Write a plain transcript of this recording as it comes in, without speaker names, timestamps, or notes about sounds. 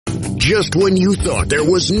just when you thought there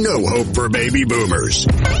was no hope for baby boomers.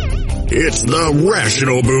 It's the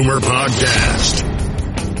Rational Boomer Podcast.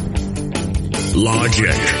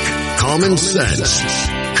 Logic, common sense,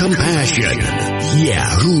 compassion. Yeah,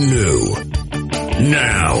 who knew?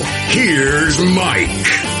 Now, here's Mike.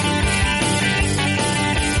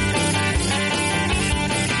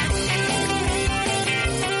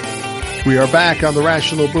 We are back on the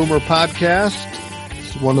Rational Boomer Podcast.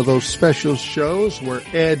 It's one of those special shows where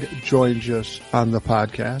Ed joins us on the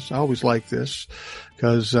podcast. I always like this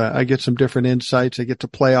because I get some different insights. I get to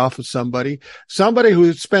play off of somebody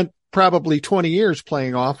who spent probably 20 years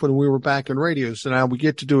playing off when we were back in radio. So now we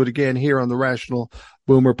get to do it again here on the Rational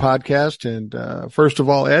Boomer Podcast. And first of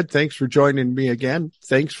all, Ed, thanks for joining me again.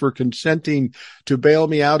 Thanks for consenting to bail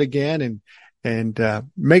me out again and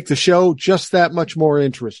make the show just that much more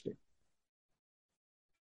interesting.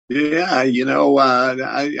 Yeah, I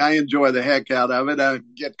enjoy the heck out of it. I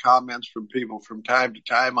get comments from people from time to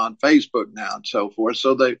time on Facebook now and so forth.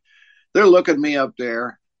 So they're looking me up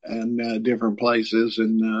there and different places,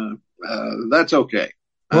 and that's okay.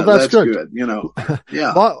 Well, that's good.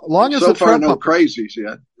 Yeah. long as so the far, Trump no crazies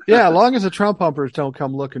yet. Yeah, long as the Trump humpers don't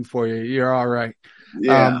come looking for you, you're all right.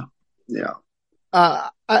 Yeah.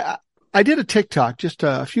 I did a TikTok just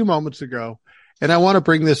a few moments ago. And I want to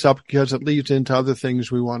bring this up because it leads into other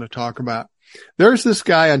things we want to talk about. There's this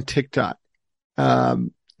guy on TikTok.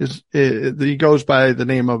 He goes by the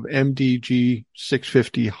name of MDG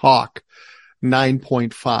 650 Hawk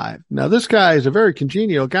 9.5. Now, this guy is a very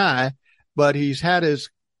congenial guy, but he's had his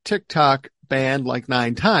TikTok banned like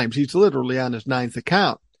 9 times. He's literally on his 9th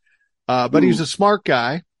account. But he's a smart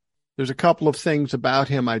guy. There's a couple of things about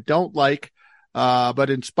him I don't like. But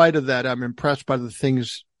in spite of that, I'm impressed by the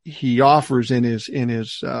things he offers in his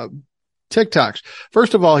TikToks.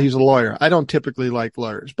 First of all, he's a lawyer. I don't typically like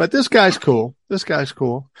lawyers, but this guy's cool.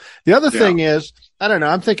 The other thing is, I don't know,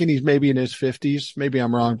 I'm thinking he's maybe in his 50s. Maybe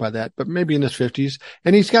I'm wrong by that, but maybe in his 50s.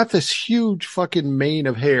 And he's got this huge fucking mane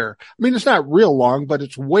of hair. I mean, it's not real long, but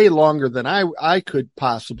it's way longer than I could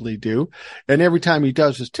possibly do. And every time he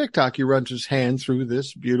does his TikTok, he runs his hand through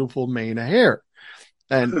this beautiful mane of hair.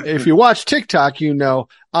 And if you watch TikTok, you know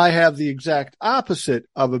I have the exact opposite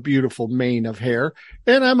of a beautiful mane of hair,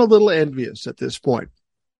 and I'm a little envious at this point.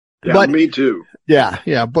 Yeah, but, me too.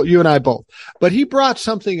 Yeah, but you and I both. But he brought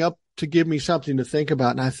something up to give me something to think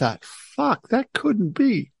about, and I thought, fuck, that couldn't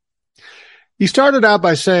be. He started out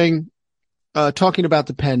by saying, talking about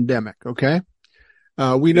the pandemic, okay?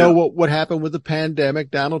 We know what happened with the pandemic.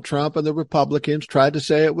 Donald Trump and the Republicans tried to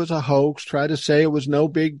say it was a hoax, tried to say it was no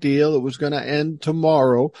big deal. It was going to end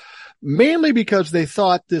tomorrow, mainly because they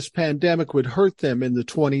thought this pandemic would hurt them in the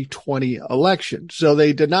 2020 election. So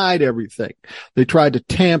they denied everything. They tried to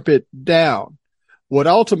tamp it down. What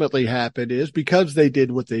ultimately happened is because they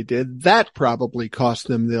did what they did, that probably cost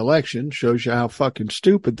them the election. Shows you how fucking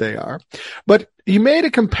stupid they are. But he made a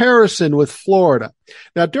comparison with Florida.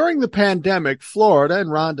 Now, during the pandemic, Florida and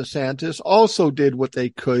Ron DeSantis also did what they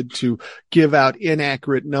could to give out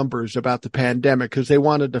inaccurate numbers about the pandemic because they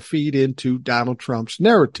wanted to feed into Donald Trump's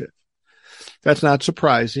narrative. That's not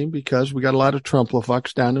surprising because we got a lot of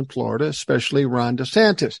Trump-la-fucks down in Florida, especially Ron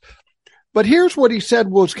DeSantis. But here's what he said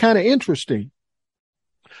was kind of interesting.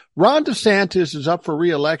 Ron DeSantis is up for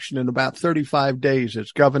re-election in about 35 days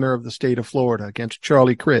as governor of the state of Florida against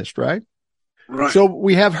Charlie Crist, right? Right. So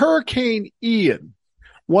we have Hurricane Ian,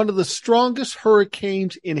 one of the strongest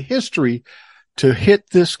hurricanes in history to hit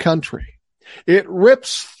this country. It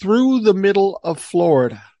rips through the middle of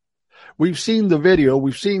Florida. We've seen the video.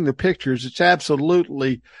 We've seen the pictures. It's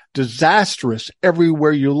absolutely disastrous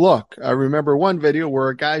everywhere you look. I remember one video where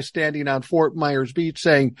a guy standing on Fort Myers Beach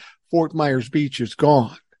saying Fort Myers Beach is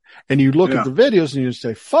gone. And you look at the videos and you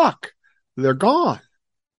say, fuck, they're gone.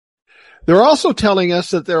 They're also telling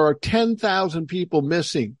us that there are 10,000 people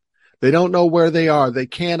missing. They don't know where they are. They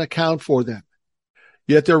can't account for them.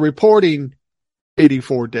 Yet they're reporting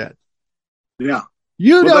 84 dead. Yeah.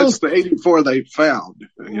 That's the 84 they found.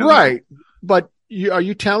 Right. But are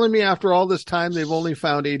you telling me after all this time they've only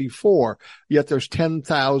found 84, yet there's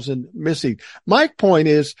 10,000 missing? My point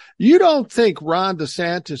is, you don't think Ron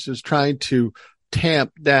DeSantis is trying to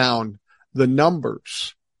tamp down the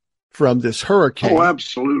numbers from this hurricane? Oh,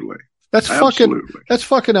 absolutely. That's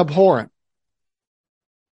fucking abhorrent.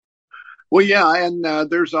 Well, yeah,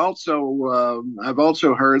 and there's also I've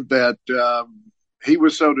also heard that he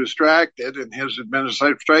was so distracted, and his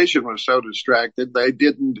administration was so distracted, they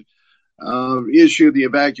didn't issue the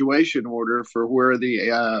evacuation order for where the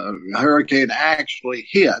hurricane actually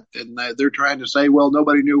hit. And they're trying to say, well,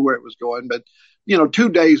 nobody knew where it was going, but 2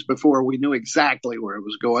 days before we knew exactly where it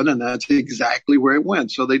was going, and that's exactly where it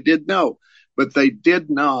went. So they did know, but they did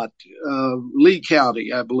not. Lee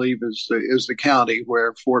County, I believe, is the county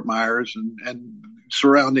where Fort Myers and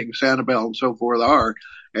surrounding Sanibel and so forth are.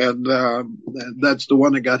 And that's the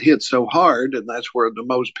one that got hit so hard, and that's where the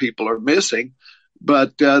most people are missing.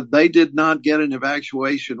 But they did not get an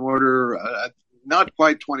evacuation order. Not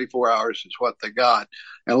quite 24 hours is what they got.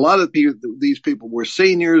 And a lot of these people were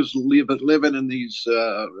seniors living in these,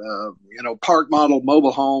 park model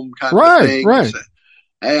mobile home kind of things. Right.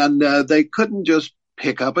 And they couldn't just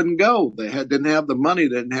pick up and go. They didn't have the money,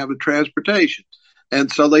 they didn't have the transportation.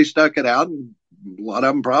 And so they stuck it out, and a lot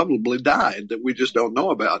of them probably died that we just don't know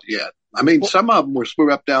about yet. I mean, some of them were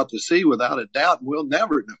swept out to sea without a doubt, and we'll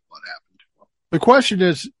never know what happened to them. The question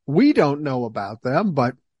is, we don't know about them,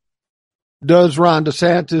 but does Ron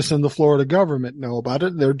DeSantis and the Florida government know about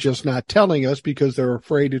it? They're just not telling us because they're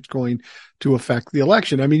afraid it's going to affect the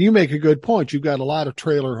election. I mean, you make a good point. You've got a lot of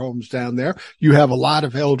trailer homes down there. You have a lot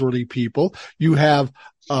of elderly people. You have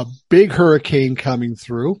a big hurricane coming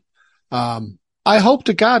through. I hope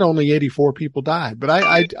to God only 84 people died, but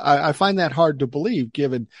I find that hard to believe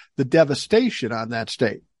given the devastation on that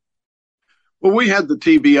state. Well, we had the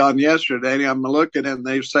TV on yesterday, and I'm looking, and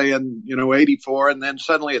they're saying, 84, and then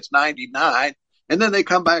suddenly it's 99. And then they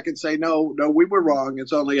come back and say, no, we were wrong.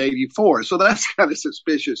 It's only 84. So that's kind of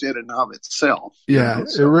suspicious in and of itself. Yeah,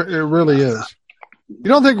 it really is. You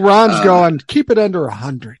don't think Ron's going, keep it under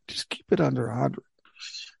 100. Just keep it under 100.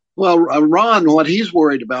 Well, Ron, what he's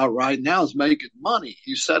worried about right now is making money.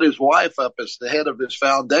 He set his wife up as the head of his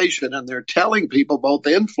foundation, and they're telling people both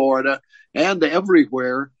in Florida and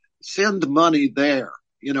everywhere, send money there.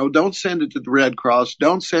 Don't send it to the Red Cross.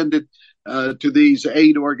 Don't send it to these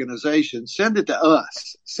aid organizations. Send it to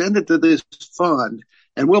us. Send it to this fund,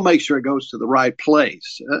 and we'll make sure it goes to the right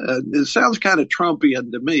place. It sounds kind of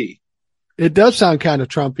Trumpian to me. It does sound kind of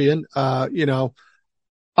Trumpian.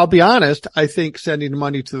 I'll be honest. I think sending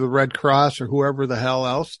money to the Red Cross or whoever the hell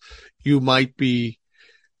else, you might be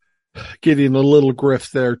getting a little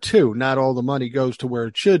grift there too. Not all the money goes to where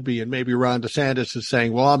it should be. And maybe Ron DeSantis is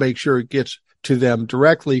saying, well, I'll make sure it gets to them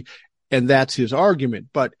directly. And that's his argument.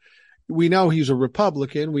 But we know he's a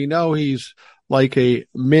Republican. We know he's like a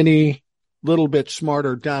mini, little bit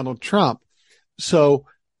smarter Donald Trump. So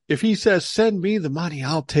if he says, send me the money,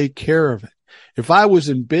 I'll take care of it. If I was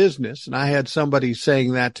in business and I had somebody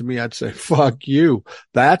saying that to me, I'd say, fuck you.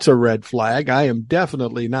 That's a red flag. I am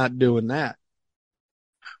definitely not doing that.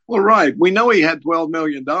 Well, right. We know he had $12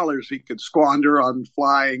 million he could squander on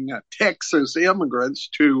flying Texas immigrants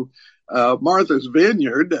to Martha's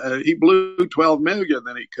Vineyard. He blew $12 million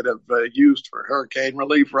that he could have used for hurricane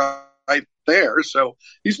relief right there. So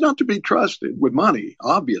he's not to be trusted with money,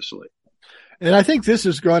 obviously. And I think this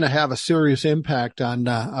is going to have a serious impact on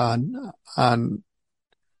Ron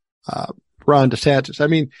DeSantis. I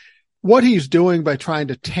mean, what he's doing by trying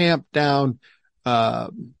to tamp down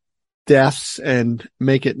deaths and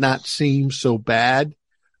make it not seem so bad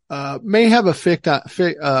may have an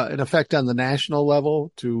effect on the national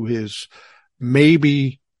level to his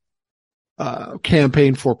maybe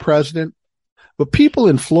campaign for president. But people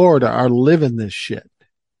in Florida are living this shit.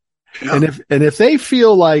 Yeah. And if they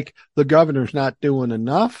feel like the governor's not doing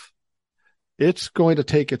enough, it's going to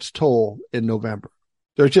take its toll in November.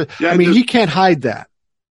 He can't hide that.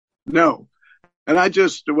 No. And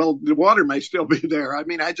the water may still be there. I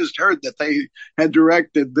mean, I just heard that they had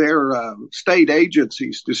directed their state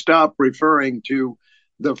agencies to stop referring to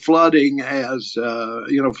the flooding as,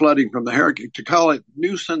 flooding from the hurricane, to call it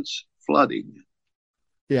nuisance flooding.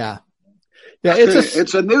 Yeah. Yeah.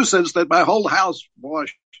 It's a nuisance that my whole house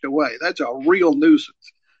washed away. That's a real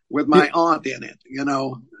nuisance with my aunt in it,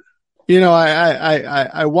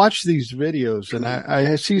 I watch these videos and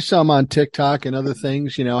I see some on TikTok and other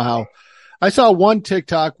things, how I saw one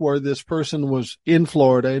TikTok where this person was in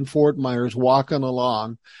Florida, in Fort Myers, walking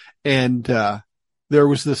along, and there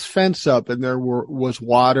was this fence up, and there was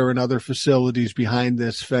water and other facilities behind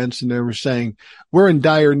this fence, and they were saying, we're in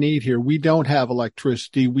dire need here. We don't have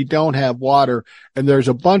electricity. We don't have water, and there's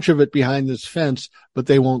a bunch of it behind this fence, but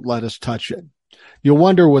they won't let us touch it. You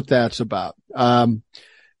wonder what that's about.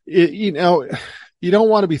 You don't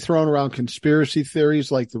want to be throwing around conspiracy theories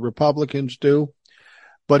like the Republicans do.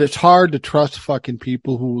 But it's hard to trust fucking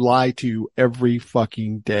people who lie to you every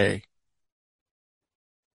fucking day.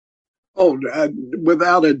 Oh,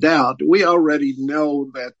 without a doubt. We already know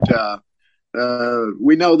that,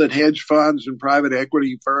 we know that hedge funds and private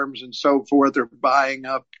equity firms and so forth are buying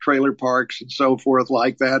up trailer parks and so forth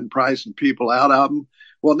like that and pricing people out of them.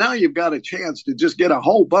 Well, now you've got a chance to just get a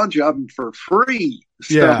whole bunch of them for free.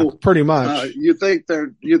 Yeah, pretty much. You think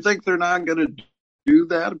they're not going to do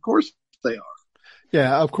that? Of course they are.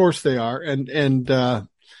 Yeah, of course they are. And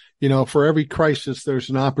for every crisis,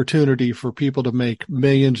 there's an opportunity for people to make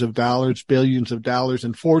millions of dollars, billions of dollars.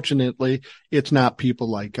 And fortunately, it's not people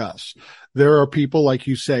like us. There are people, like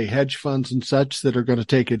you say, hedge funds and such, that are going to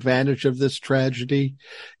take advantage of this tragedy.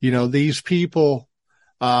 These people,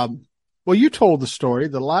 well, you told the story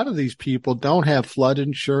that a lot of these people don't have flood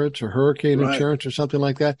insurance or hurricane insurance or something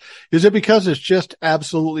like that. Is it because it's just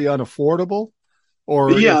absolutely unaffordable?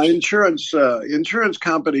 Or yeah, insurance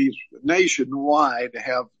companies nationwide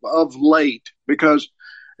have of late, because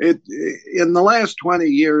in the last 20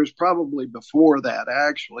 years, probably before that,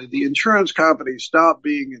 actually, the insurance companies stopped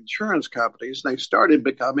being insurance companies. They started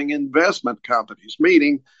becoming investment companies,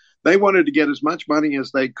 meaning they wanted to get as much money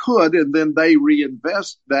as they could, and then they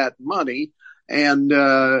reinvest that money. And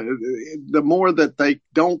the more that they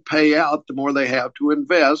don't pay out, the more they have to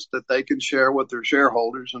invest that they can share with their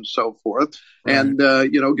shareholders and so forth, right. And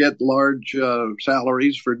get large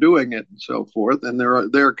salaries for doing it and so forth. And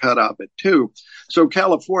they're cut of it too. So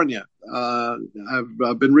California,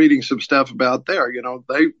 I've been reading some stuff about there.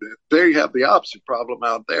 They have the opposite problem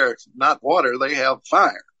out there. It's not water; they have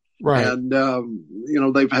fire. Right. And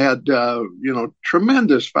they've had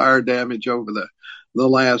tremendous fire damage over the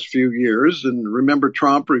last few years. And remember,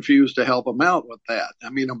 Trump refused to help them out with that. I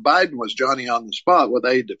mean, Biden was Johnny on the spot with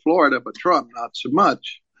aid to Florida, but Trump not so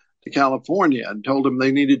much to California, and told them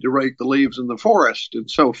they needed to rake the leaves in the forest and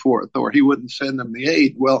so forth, or he wouldn't send them the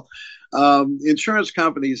aid. Well, insurance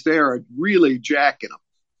companies there are really jacking them.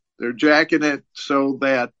 They're jacking it so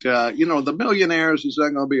that, the millionaires is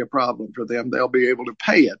not going to be a problem for them. They'll be able to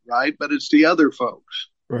pay it, right? But it's the other folks,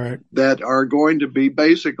 right, that are going to be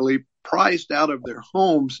basically priced out of their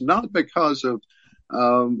homes, not because of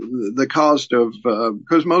the cost of,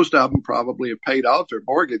 because most of them probably have paid off their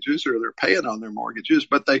mortgages or they're paying on their mortgages,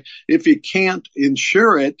 but if you can't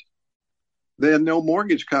insure it, then no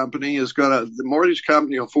mortgage company the mortgage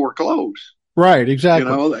company will foreclose. Right,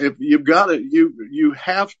 exactly. If you've got it, you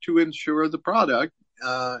have to insure the product,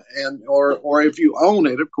 or if you own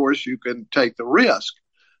it, of course, you can take the risk,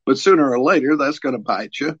 but sooner or later that's going to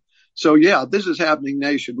bite you. So yeah, this is happening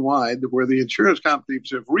nationwide, where the insurance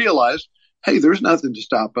companies have realized, hey, there's nothing to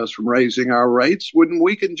stop us from raising our rates when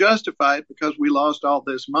we can justify it because we lost all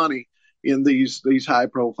this money in these high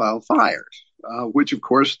profile fires, which of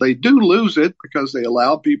course they do lose it because they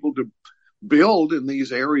allow people to build in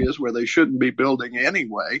these areas where they shouldn't be building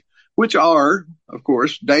anyway, which are, of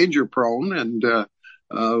course, danger prone and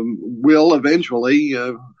will eventually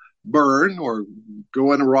burn or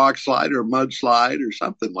go in a rock slide or mudslide or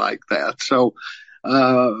something like that. So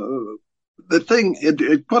the thing,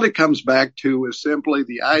 what it comes back to is simply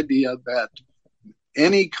the idea that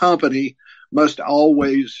any company must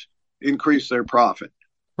always increase their profit.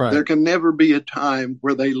 Right. There can never be a time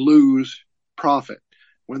where they lose profit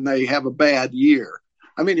when they have a bad year.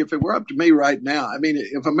 I mean, if it were up to me right now,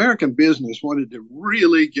 if American business wanted to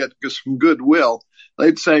really get some goodwill,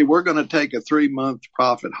 they'd say, we're going to take a 3-month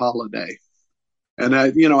profit holiday. And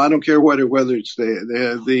I don't care whether it's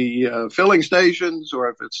the filling stations or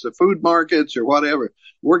if it's the food markets or whatever.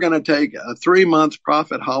 We're going to take a 3-month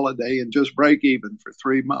profit holiday and just break even for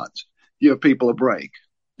 3 months. Give people a break.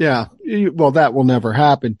 Yeah. Well, that will never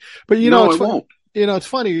happen. But it won't. It's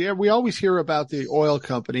funny. We always hear about the oil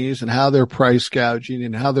companies and how they're price gouging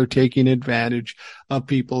and how they're taking advantage of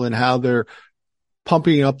people and how they're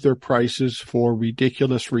pumping up their prices for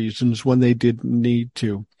ridiculous reasons when they didn't need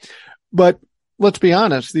to. But let's be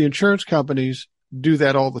honest, the insurance companies do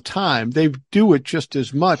that all the time. They do it just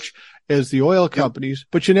as much as the oil companies,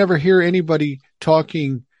 but you never hear anybody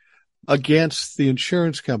talking against the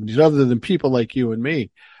insurance companies other than people like you and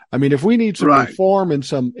me. I mean, if we need some reform in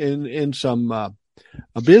some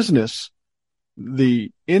a business,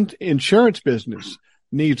 the insurance business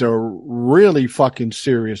needs a really fucking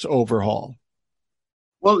serious overhaul.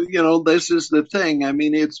 Well, this is the thing. I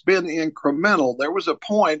mean, it's been incremental. There was a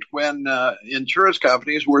point when insurance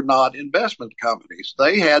companies were not investment companies.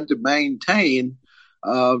 They had to maintain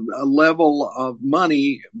a level of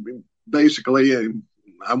money, basically,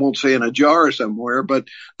 I won't say in a jar somewhere, but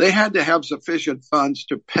they had to have sufficient funds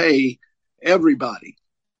to pay everybody.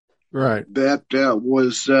 Right. That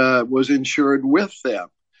was insured with them.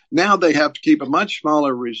 Now they have to keep a much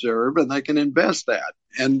smaller reserve and they can invest that.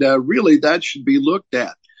 And really that should be looked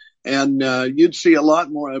at. And you'd see a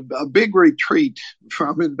lot more, a big retreat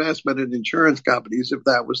from investment in insurance companies if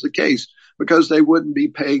that was the case, because they wouldn't be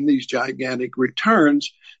paying these gigantic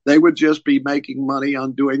returns. They would just be making money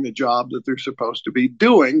on doing the job that they're supposed to be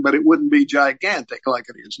doing, but it wouldn't be gigantic like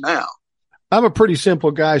it is now. I'm a pretty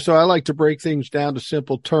simple guy, so I like to break things down to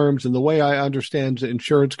simple terms. And the way I understand the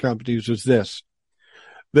insurance companies is this.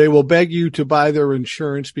 They will beg you to buy their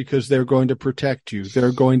insurance because they're going to protect you.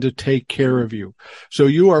 They're going to take care of you. So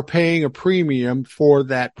you are paying a premium for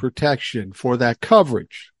that protection, for that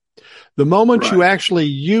coverage. The moment you actually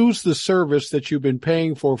use the service that you've been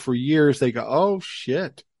paying for years, they go, oh,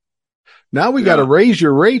 shit. Now we got to raise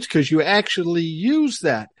your rates because you actually use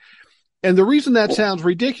that. And the reason that sounds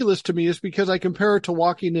ridiculous to me is because I compare it to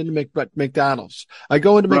walking into McDonald's. I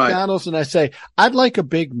go into McDonald's and I say, I'd like a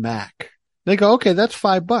Big Mac. They go, okay, that's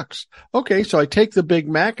 $5. Okay. So I take the Big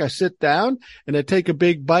Mac, I sit down and I take a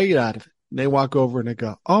big bite out of it. And they walk over and they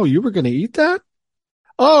go, oh, you were going to eat that?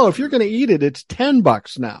 Oh, if you're going to eat it, it's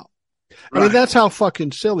 $10 now. I mean, that's how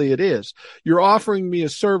fucking silly it is. You're offering me a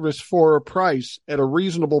service for a price at a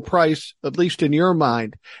reasonable price, at least in your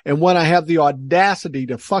mind. And when I have the audacity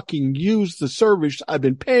to fucking use the service I've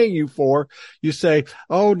been paying you for, you say,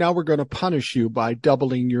 oh, now we're going to punish you by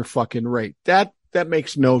doubling your fucking rate. That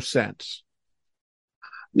makes no sense.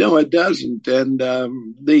 No, it doesn't. And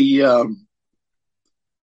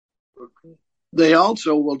they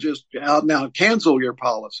also will just out now cancel your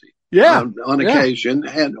policy. On occasion,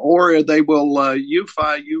 and or they will you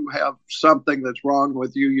have something that's wrong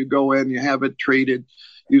with you. You go in, you have it treated,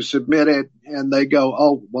 you submit it, and they go,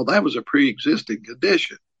 oh, well, that was a pre-existing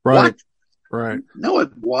condition. Right. What? Right. No,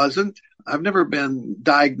 it wasn't. I've never been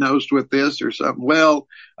diagnosed with this or something. Well,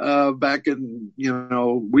 back in,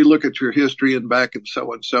 we look at your history and back in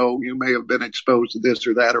so-and-so, you may have been exposed to this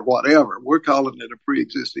or that or whatever. We're calling it a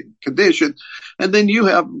pre-existing condition. And then you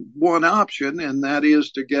have one option, and that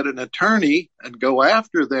is to get an attorney and go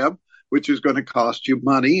after them, which is going to cost you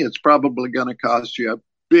money. It's probably going to cost you a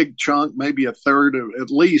big chunk, maybe a third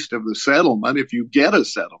at least of the settlement if you get a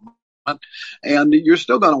settlement. And you're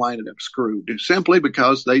still going to wind up screwed simply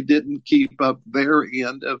because they didn't keep up their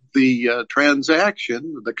end of the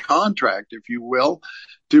transaction, the contract, if you will,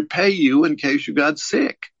 to pay you in case you got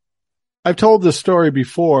sick. I've told this story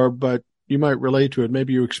before, but you might relate to it.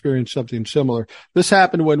 Maybe you experienced something similar. This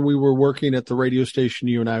happened when we were working at the radio station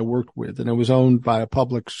you and I worked with, and it was owned by a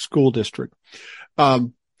public school district.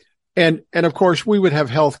 And of course, we would have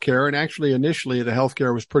health care. And actually, initially, the health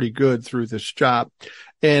care was pretty good through this job.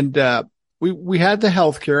 And we had the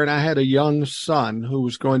health care, and I had a young son who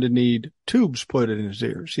was going to need tubes put in his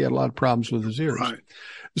ears. He had a lot of problems with his ears. Right.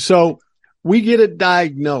 So we get it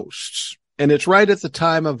diagnosed, and it's right at the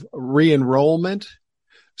time of re-enrollment.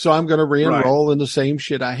 So I'm going to re-enroll in the same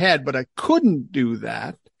shit I had, but I couldn't do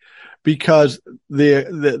that because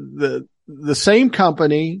the same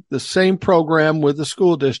company, the same program with the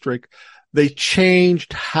school district, they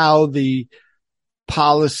changed how the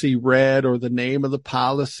policy read or the name of the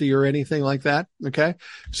policy or anything like that. Okay.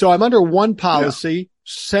 So I'm under one policy,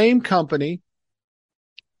 same company,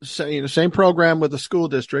 same program with the school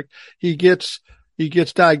district. He gets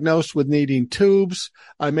diagnosed with needing tubes.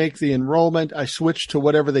 I make the enrollment. I switch to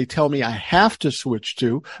whatever they tell me I have to switch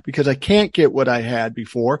to because I can't get what I had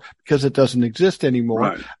before because it doesn't exist anymore.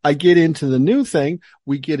 Right. I get into the new thing.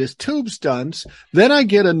 We get his tubes done. Then I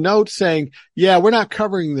get a note saying, yeah, we're not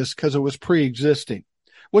covering this because it was pre-existing,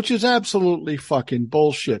 which is absolutely fucking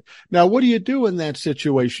bullshit. Now, what do you do in that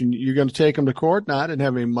situation? You're going to take them to court? No, I didn't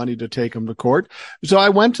have any money to take them to court. So I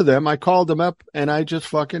went to them. I called them up and I just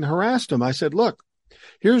fucking harassed them. I said, look,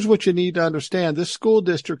 here's what you need to understand. This school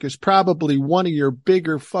district is probably one of your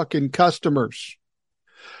bigger fucking customers.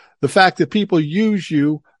 The fact that people use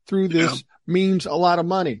you through this means a lot of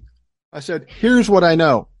money. I said, here's what I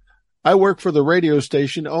know. I work for the radio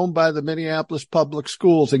station owned by the Minneapolis Public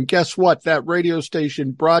Schools. And guess what? That radio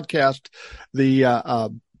station broadcast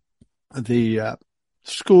the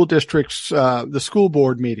school district's, the school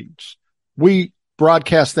board meetings. We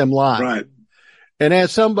broadcast them live. Right. And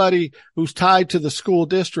as somebody who's tied to the school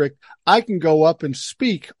district, I can go up and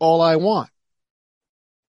speak all I want.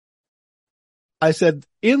 I said,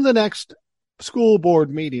 in the next school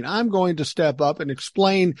board meeting, I'm going to step up and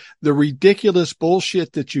explain the ridiculous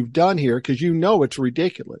bullshit that you've done here because you know it's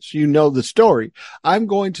ridiculous. You know the story. I'm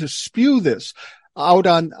going to spew this out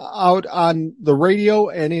on the radio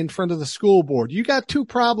and in front of the school board. You got two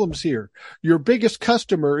problems here. Your biggest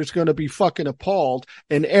customer is going to be fucking appalled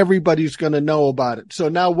and everybody's going to know about it. So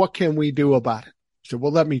now what can we do about it? I said,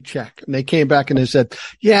 well, let me check. And they came back and they said,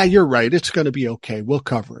 yeah, you're right. It's going to be okay. We'll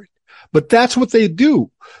cover it. But that's what they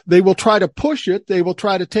do. They will try to push it. They will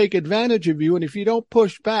try to take advantage of you. And if you don't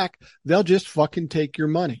push back, they'll just fucking take your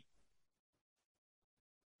money.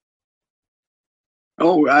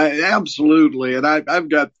 Oh, absolutely. And I've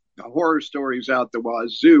got horror stories out the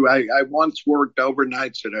wazoo. I once worked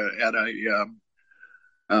overnights at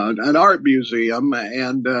an art museum,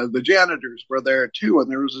 and the janitors were there too.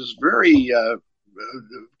 And there was this very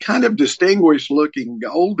kind of distinguished looking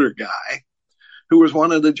older guy who was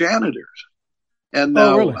one of the janitors. And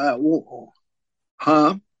really?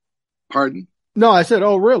 Pardon? No, I said,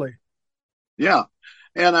 oh, really? Yeah.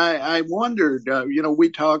 And I wondered, we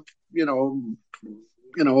talked,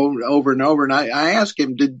 over and over. And I asked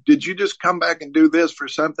him, did you just come back and do this for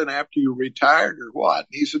something after you retired or what? And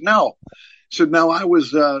he said, no. He said, no, I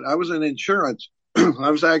was in insurance.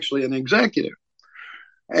 I was actually an executive.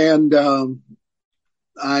 And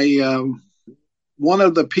one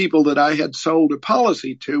of the people that I had sold a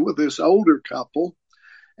policy to with this older couple,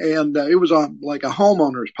 and it was on like a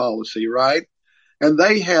homeowner's policy, right? And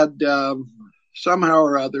they had somehow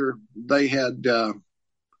or other, they had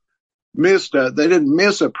they didn't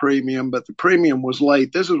miss a premium, but the premium was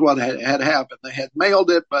late. This is what had happened. They had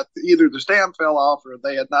mailed it, but either the stamp fell off or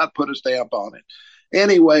they had not put a stamp on it.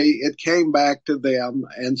 Anyway, it came back to them,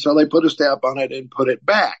 and so they put a stamp on it and put it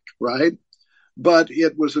back, right? But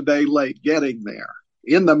it was a day late getting there.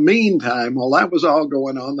 In the meantime, while that was all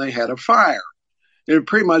going on, they had a fire. It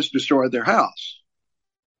pretty much destroyed their house.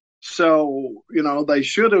 So, they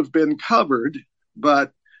should have been covered,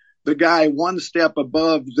 but the guy one step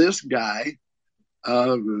above this guy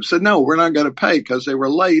said, no, we're not going to pay because they were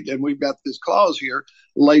late. And we've got this clause here.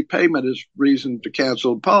 Late payment is reason to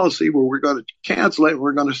cancel the policy, where we're going to cancel it. And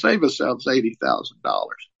we're going to save ourselves $80,000.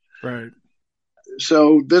 Right.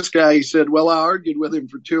 So this guy, he said, well, I argued with him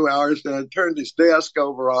for 2 hours, then I turned his desk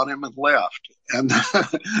over on him and left. And,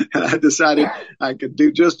 and I decided I could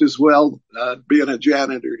do just as well being a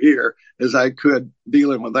janitor here as I could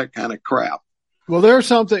dealing with that kind of crap. Well, there's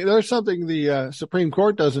something the Supreme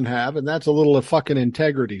Court doesn't have, and that's a little of fucking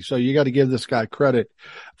integrity. So you got to give this guy credit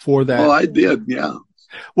for that. Well, I did, yeah.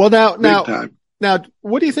 Well, now,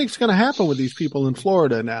 what do you think is going to happen with these people in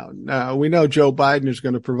Florida now? Now, we know Joe Biden is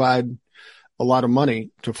going to provide a lot of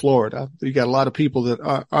money to Florida. You got a lot of people that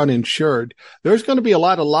are uninsured. There's going to be a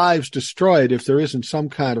lot of lives destroyed if there isn't some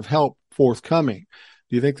kind of help forthcoming.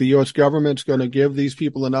 Do you think the U.S. government's going to give these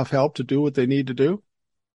people enough help to do what they need to do?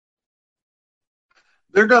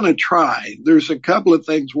 They're going to try. There's a couple of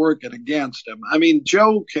things working against him. I mean,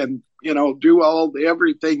 Joe can, do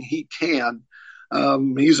everything he can.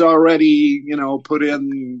 He's already, put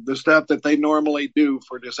in the stuff that they normally do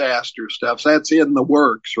for disaster stuff. So that's in the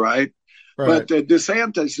works, right? But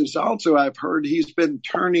DeSantis is also, I've heard, he's been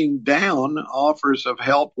turning down offers of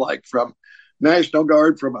help, like from National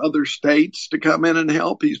Guard from other states to come in and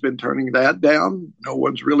help. He's been turning that down. No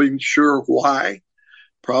one's really sure why.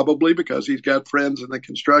 Probably because he's got friends in the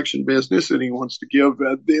construction business and he wants to give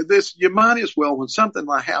this. You might as well, when something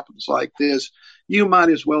happens like this, you might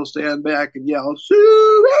as well stand back and yell,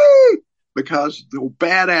 "Suey!" because the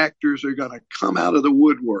bad actors are going to come out of the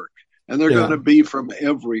woodwork, and they're going to be from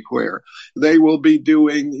everywhere. They will be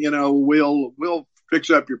doing, we'll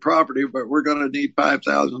fix up your property, but we're going to need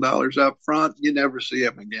 $5,000 up front. You never see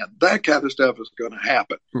them again. That kind of stuff is going to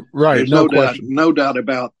happen. Right. There's no doubt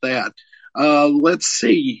about that. Let's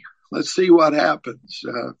see what happens.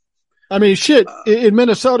 I mean, shit, in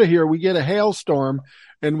Minnesota here, we get a hailstorm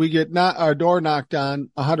and we get our door knocked on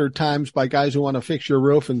 100 times by guys who want to fix your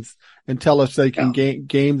roof and tell us they can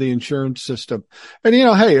game the insurance system. And,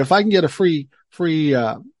 hey, if I can get a free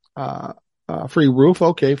roof,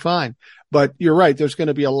 okay, fine. But you're right. There's going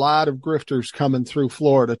to be a lot of grifters coming through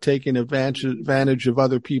Florida, taking advantage of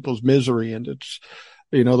other people's misery. And it's,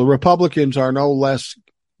 the Republicans are no less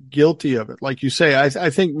guilty of it. Like you say, I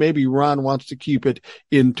think maybe Ron wants to keep it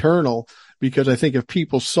internal because I think if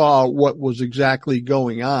people saw what was exactly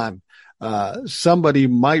going on, somebody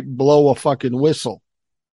might blow a fucking whistle.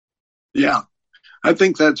 Yeah, I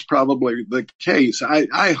think that's probably the case.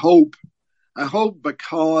 I hope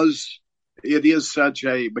because it is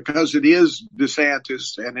because it is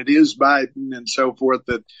DeSantis and it is Biden and so forth,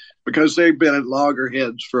 that because they've been at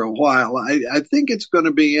loggerheads for a while, I think it's going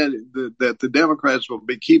to be that the Democrats will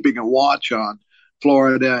be keeping a watch on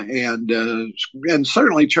Florida, and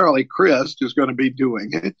certainly Charlie Crist is going to be doing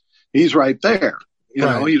it. He's right there.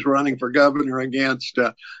 He's running for governor against,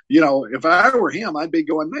 if I were him, I'd be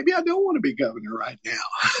going, maybe I don't want to be governor right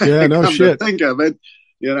now. Yeah, no shit. To think of it,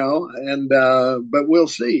 but we'll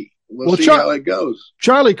see. We'll see how it goes.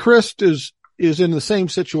 Charlie Crist is is in the same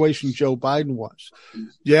situation Joe Biden was.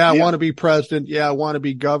 Yeah, I want to be president. Yeah, I want to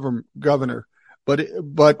be governor.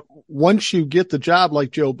 But once you get the job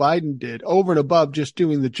like Joe Biden did, over and above just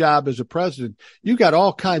doing the job as a president, you got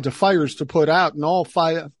all kinds of fires to put out and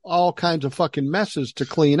all kinds of fucking messes to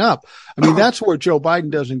clean up. I mean, that's where Joe Biden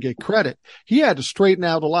doesn't get credit. He had to straighten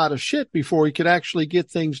out a lot of shit before he could actually get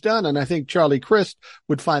things done. And I think Charlie Crist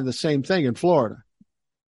would find the same thing in Florida.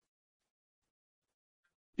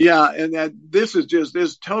 Yeah, and this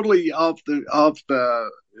is totally off the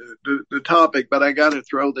topic, but I got to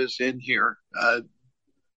throw this in here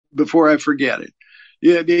before I forget it.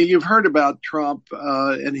 Yeah, you've heard about Trump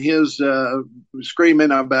and his screaming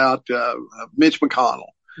about Mitch McConnell,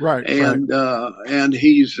 right? And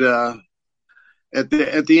he's at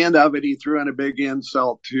the end of it, he threw in a big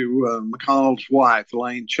insult to McConnell's wife,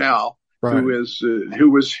 Elaine Chao. Right.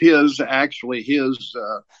 Who was his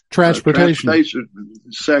transportation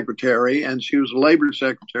secretary, and she was a labor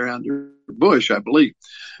secretary under Bush, I believe.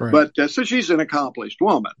 Right. But so she's an accomplished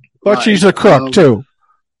woman. But right? She's a crook too.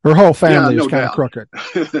 Her whole family is kind of crooked.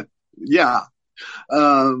 Yeah,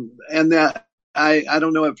 and that I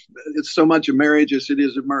don't know if it's so much a marriage as it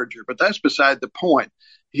is a merger, but that's beside the point.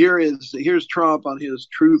 Here's Trump on his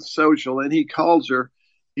Truth Social, and he calls her.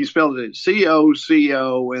 He spelled it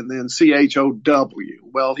C-O-C-O and then C-H-O-W.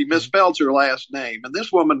 Well, he misspells her last name, and this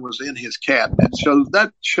woman was in his cabinet, so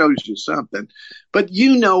that shows you something. But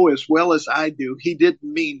you know as well as I do, he didn't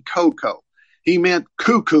mean Coco. He meant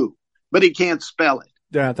cuckoo, but he can't spell it.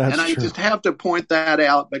 Yeah, that's true. And I just have to point that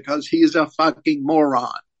out because he's a fucking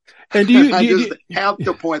moron. And I just have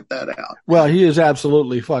to point that out. Well, he is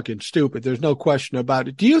absolutely fucking stupid. There's no question about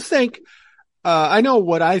it. Do you think... I know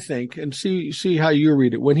what I think, and see how you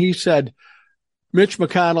read it. When he said Mitch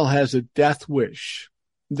McConnell has a death wish,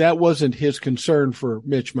 that wasn't his concern for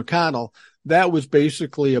Mitch McConnell. That was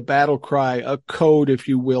basically a battle cry, a code, if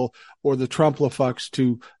you will, or the Trump-la-fucks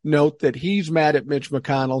to note that he's mad at Mitch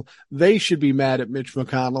McConnell. They should be mad at Mitch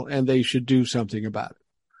McConnell, and they should do something about it.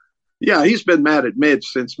 Yeah, he's been mad at Mitch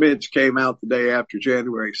since Mitch came out the day after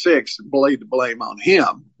January 6th and laid the blame on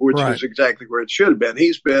him, which is exactly where it should have been.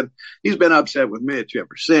 He's been upset with Mitch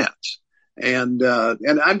ever since. And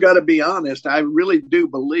I've got to be honest, I really do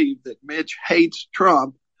believe that Mitch hates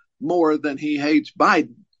Trump more than he hates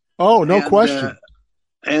Biden. Oh, no question.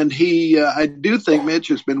 And I do think Mitch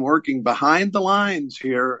has been working behind the lines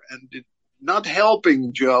here and not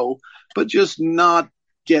helping Joe, but just not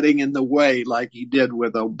getting in the way like he did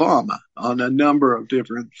with Obama on a number of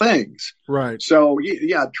different things. Right. So,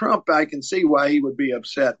 yeah, Trump, I can see why he would be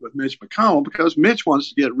upset with Mitch McConnell because Mitch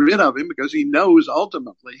wants to get rid of him because he knows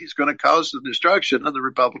ultimately he's going to cause the destruction of the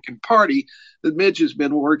Republican Party that Mitch has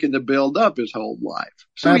been working to build up his whole life.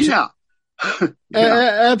 So, yeah.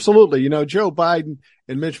 Absolutely. You know, Joe Biden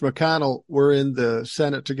and Mitch McConnell were in the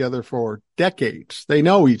Senate together for decades. They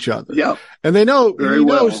know each other. Yeah. And they know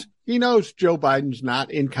he knows Joe Biden's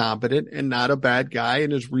not incompetent and not a bad guy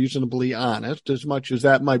and is reasonably honest. As much as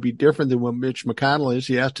that might be different than what Mitch McConnell is,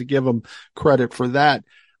 he has to give him credit for that.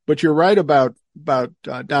 But you're right about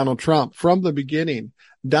Donald Trump. From the beginning,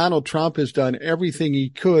 Donald Trump has done everything he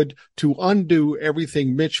could to undo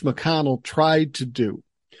everything Mitch McConnell tried to do.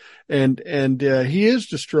 And he is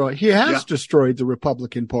destroyed. He has destroyed the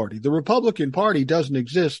Republican Party. The Republican Party doesn't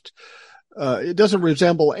exist. It doesn't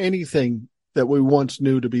resemble anything that we once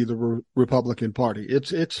knew to be the Republican Party.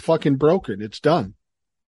 It's fucking broken. It's done.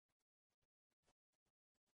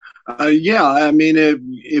 Yeah, I mean,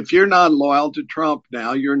 if you're not loyal to Trump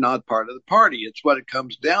now, you're not part of the party. It's what it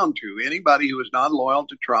comes down to. Anybody who is not loyal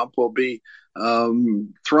to Trump will be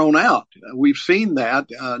thrown out. We've seen that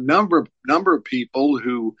number of people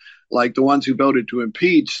who, like the ones who voted to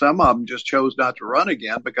impeach, some of them just chose not to run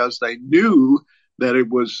again because they knew that it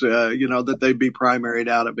was, that they'd be primaried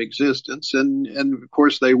out of existence. And of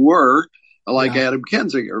course they were, like Adam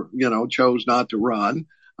Kinzinger, chose not to run.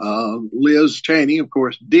 Liz Cheney, of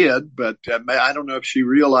course, did, but I don't know if she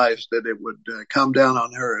realized that it would come down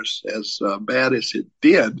on her as bad as it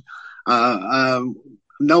did.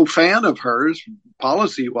 No fan of hers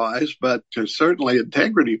policy-wise, but certainly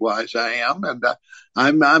integrity-wise I am. And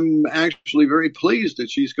I'm actually very pleased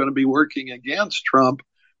that she's going to be working against Trump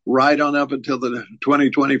right on up until the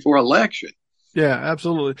 2024 election. Yeah,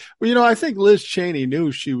 absolutely. Well, I think Liz Cheney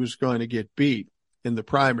knew she was going to get beat in the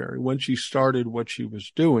primary when she started what she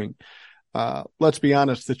was doing. Let's be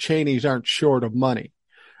honest, the Cheneys aren't short of money.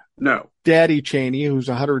 No. Daddy Cheney, who's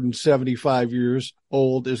 175 years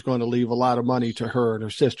old, is going to leave a lot of money to her and her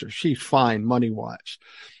sister. She's fine money-wise.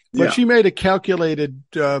 But she made a calculated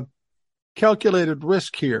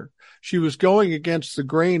risk here. She was going against the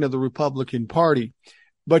grain of the Republican Party,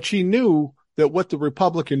 but she knew that what the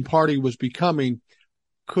Republican Party was becoming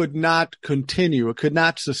could not continue. It could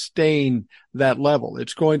not sustain that level.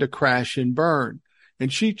 It's going to crash and burn.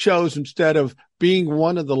 And she chose, instead of being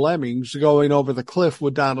one of the lemmings going over the cliff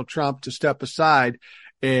with Donald Trump, to step aside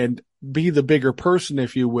and be the bigger person,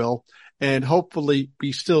 if you will, and hopefully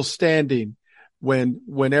be still standing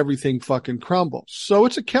when everything fucking crumbles. So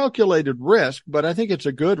it's a calculated risk, but I think it's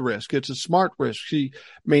a good risk. It's a smart risk. She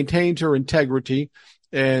maintains her integrity,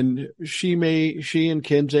 and she and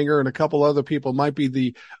Kinzinger and a couple other people might be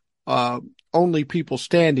the only people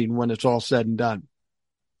standing when it's all said and done.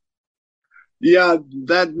 Yeah,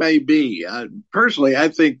 that may be. Personally, I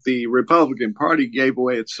think the Republican Party gave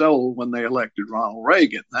away its soul when they elected Ronald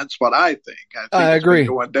Reagan. That's what I think. I agree. It's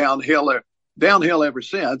been going downhill ever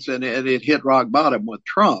since, and it hit rock bottom with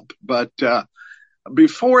Trump. But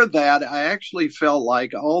before that, I actually felt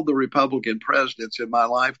like all the Republican presidents in my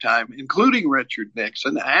lifetime, including Richard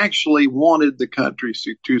Nixon, actually wanted the country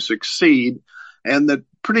to succeed, and that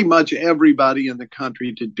pretty much everybody in the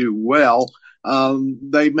country to do well.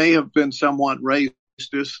 They may have been somewhat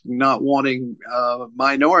racist, not wanting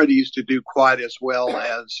minorities to do quite as well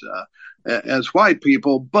as white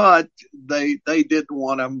people, but they didn't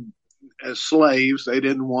want them as slaves. They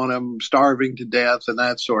didn't want them starving to death and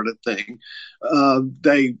that sort of thing.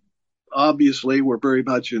 They obviously were very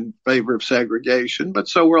much in favor of segregation, but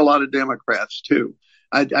so were a lot of Democrats too.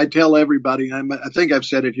 I tell everybody, I think I've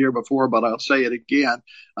said it here before, but I'll say it again.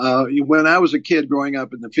 When I was a kid growing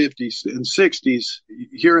up in the 50s and 60s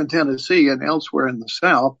here in Tennessee and elsewhere in the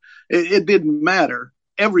South, it didn't matter.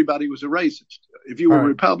 Everybody was a racist. If you were a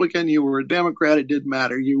Republican, you were a Democrat, it didn't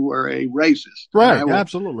matter. You were a racist. Right,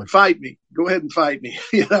 absolutely. Fight me. Go ahead and fight me.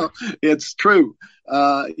 It's true.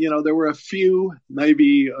 There were a few,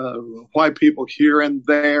 maybe white people here and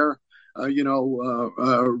there,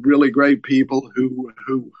 really great people who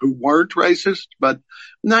weren't racist, but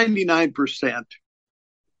 99%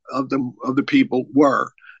 of the people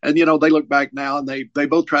were. And, they look back now and they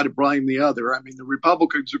both try to blame the other. I mean, the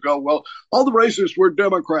Republicans would go, well, all the racists were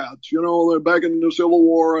Democrats, they're back in the Civil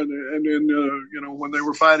War and when they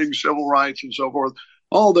were fighting civil rights and so forth,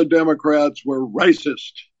 all the Democrats were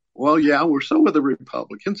racist. Well, yeah, so were the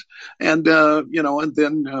Republicans. And, and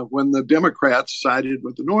then when the Democrats sided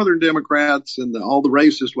with the Northern Democrats and all the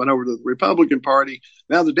racists went over to the Republican Party,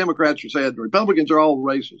 now the Democrats are saying the Republicans are all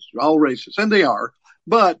racist, and they are.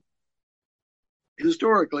 But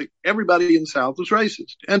historically, everybody in the South was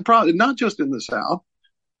racist, and probably not just in the South.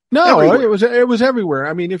 No, everywhere. It was everywhere.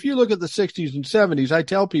 I mean, if you look at the 60s and 70s, I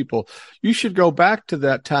tell people you should go back to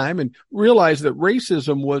that time and realize that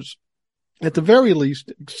racism was, at the very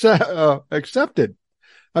least, accepted.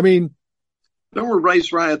 I mean, there were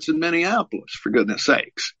race riots in Minneapolis, for goodness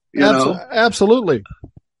sakes. Absolutely.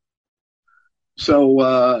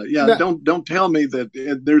 So, don't tell me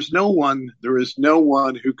that there is no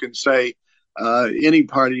one who can say any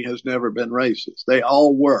party has never been racist. They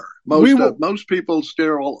all were. Most people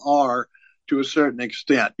still are to a certain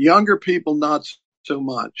extent. Younger people, not so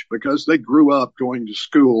much, because they grew up going to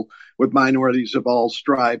school with minorities of all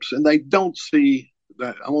stripes, and they don't see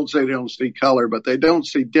that. I won't say they don't see color, but they don't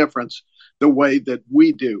see difference the way that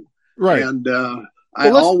we do. Right. And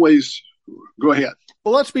always go ahead.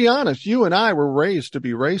 Well, let's be honest. You and I were raised to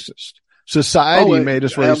be racist. Society made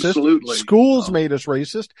us racist. Absolutely. Schools made us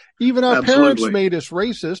racist. Even our parents made us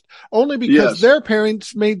racist, only because their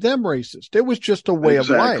parents made them racist. It was just a way of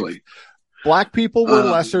life. Black people were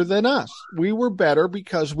lesser than us. We were better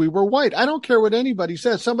because we were white. I don't care what anybody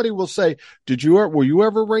says. Somebody will say, were you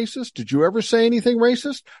ever racist? Did you ever say anything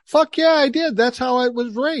racist? Fuck yeah, I did. That's how I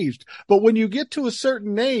was raised. But when you get to a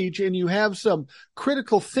certain age and you have some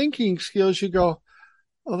critical thinking skills, you go,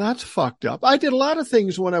 well, that's fucked up. I did a lot of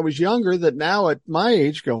things when I was younger that now at my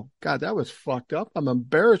age go, God, that was fucked up. I'm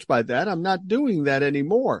embarrassed by that. I'm not doing that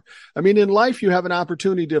anymore. I mean, in life, you have an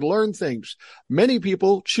opportunity to learn things. Many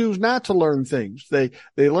people choose not to learn things. They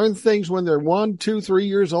learn things when they're 1, 2, 3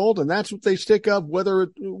 years old, and that's what they stick up whether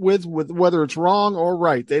it's wrong or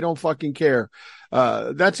right. They don't fucking care.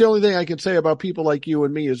 That's the only thing I can say about people like you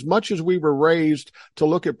and me. As much as we were raised to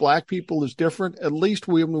look at black people as different, at least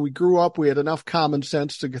when we grew up, we had enough common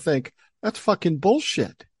sense to think that's fucking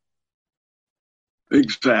bullshit.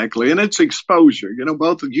 Exactly. And it's exposure.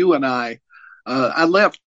 Both of you and I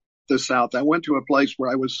left the South. I went to a place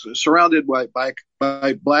where I was surrounded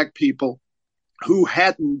by black people who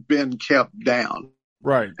hadn't been kept down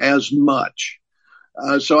as much.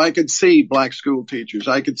 So I could see black school teachers.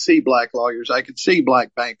 I could see black lawyers. I could see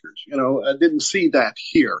black bankers. I didn't see that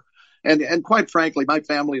here. And quite frankly, my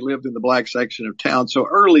family lived in the black section of town. So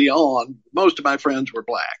early on, most of my friends were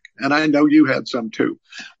black, and I know you had some too.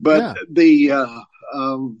 But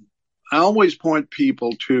I always point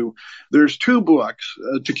people to, there's two books,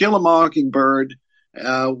 To Kill a Mockingbird,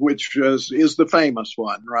 which is the famous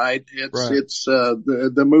one, right? It's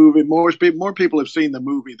the movie. More people have seen the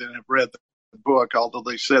movie than have read the book, although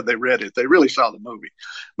they said they read it. They really saw the movie.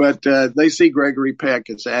 But they see Gregory Peck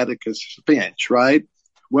as Atticus Finch, right?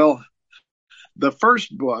 Well, the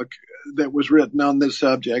first book that was written on this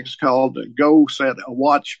subject is called Go Set a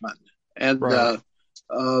Watchman. And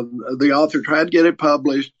the author tried to get it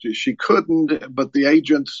published. She couldn't, but the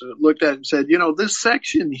agents looked at it and said, this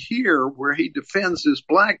section here where he defends this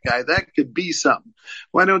black guy, that could be something.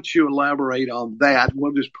 Why don't you elaborate on that?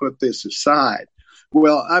 We'll just put this aside.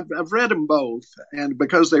 Well, I've read them both, and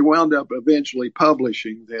because they wound up eventually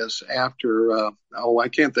publishing this after, I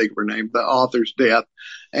can't think of her name, the author's death.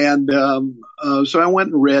 And so I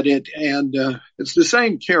went and read it, and it's the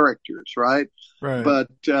same characters, right? Right. But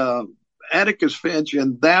Atticus Finch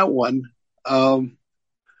in that one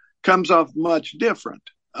comes off much different.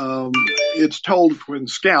 It's told when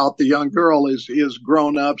Scout, the young girl, is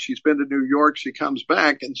grown up. She's been to New York. She comes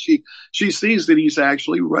back, and she sees that he's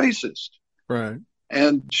actually racist. Right.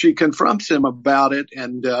 And she confronts him about it,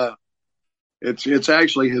 and it's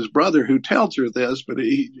actually his brother who tells her this, but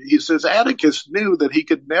he says Atticus knew that he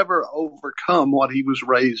could never overcome what he was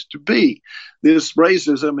raised to be. This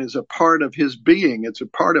racism is a part of his being. It's a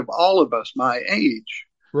part of all of us my age.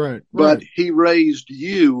 Right. But he raised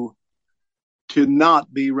you to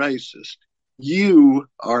not be racist. You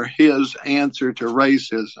are his answer to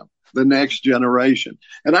racism, the next generation.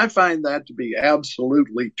 And I find that to be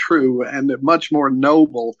absolutely true and much more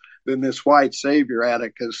noble than this white savior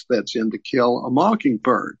Atticus that's in To Kill a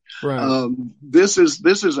Mockingbird. Right. This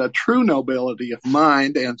is a true nobility of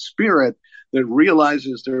mind and spirit that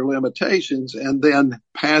realizes their limitations and then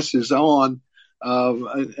passes on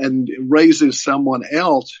and raises someone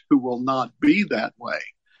else who will not be that way.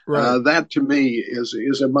 Right. That to me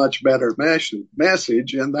is a much better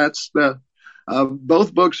message, and that's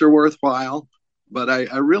both books are worthwhile. But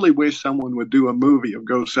I really wish someone would do a movie of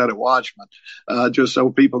Go Set a Watchman, just so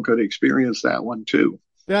people could experience that one too.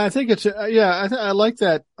 Yeah, I think it's I like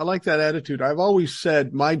that. I like that attitude. I've always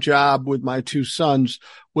said my job with my two sons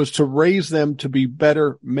was to raise them to be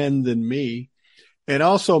better men than me, and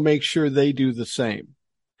also make sure they do the same.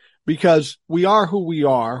 Because we are who we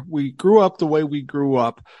are. We grew up the way we grew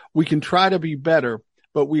up. We can try to be better,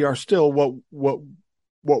 but we are still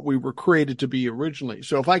what we were created to be originally.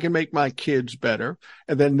 So if I can make my kids better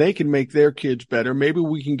and then they can make their kids better, maybe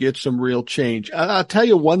we can get some real change. I'll tell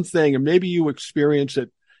you one thing, and maybe you experience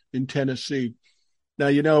it in Tennessee.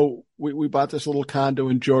 Now, we bought this little condo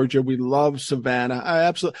in Georgia. We love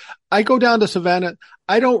Savannah. I go down to Savannah.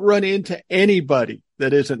 I don't run into anybody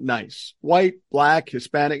that isn't nice. White, black,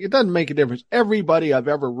 Hispanic. It doesn't make a difference. Everybody I've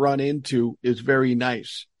ever run into is very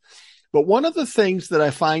nice. But one of the things that I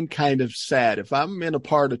find kind of sad, if I'm in a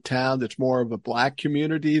part of town that's more of a black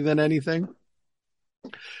community than anything,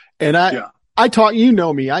 and I talk,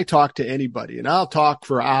 me, I talk to anybody, and I'll talk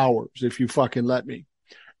for hours if you fucking let me.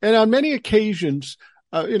 And on many occasions,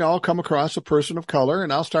 I'll come across a person of color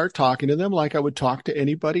and I'll start talking to them like I would talk to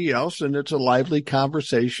anybody else. And it's a lively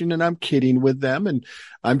conversation, and I'm kidding with them and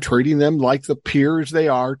I'm treating them like the peers they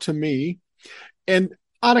are to me. And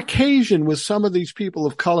on occasion with some of these people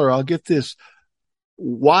of color, I'll get this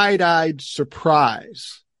wide-eyed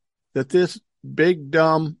surprise that this big,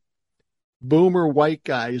 dumb boomer white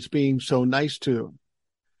guy is being so nice to them.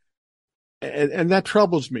 And that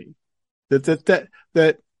troubles me that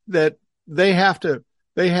they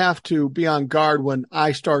have to be on guard when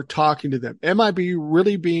I start talking to them. Am I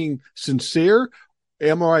really being sincere?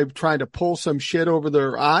 Am I trying to pull some shit over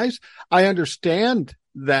their eyes? I understand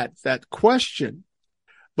that question.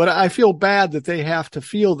 But I feel bad that they have to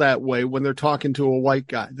feel that way when they're talking to a white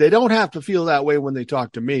guy. They don't have to feel that way when they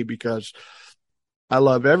talk to me, because I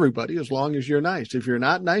love everybody as long as you're nice. If you're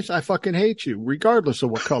not nice, I fucking hate you, regardless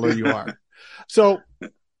of what color you are. So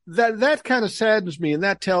that kind of saddens me, and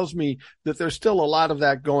that tells me that there's still a lot of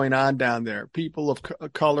that going on down there. People of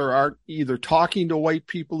color aren't either talking to white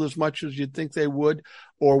people as much as you'd think they would,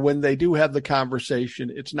 or when they do have the conversation,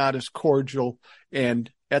 it's not as cordial and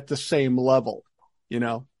at the same level.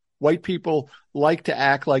 White people like to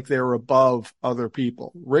act like they're above other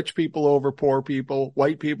people. Rich people over poor people,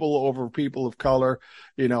 white people over people of color,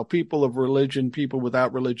 people of religion, people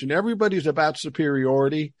without religion. Everybody's about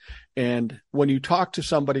superiority. And when you talk to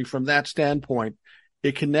somebody from that standpoint,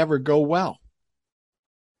 it can never go well.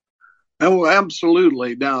 Oh,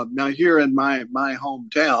 absolutely. Now here in my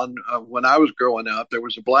hometown, when I was growing up, there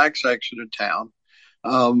was a black section of town,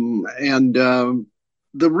 and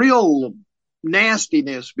the real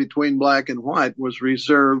nastiness between black and white was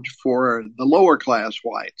reserved for the lower class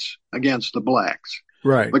whites against the blacks,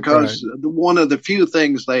 Right, right, because one of the few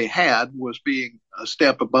things they had was being a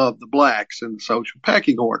step above the blacks in the social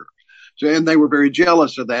pecking order. So, and they were very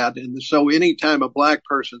jealous of that. And so anytime a black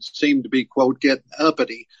person seemed to be, quote, getting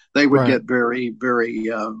uppity, they would right, get very, very,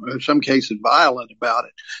 in some cases, violent about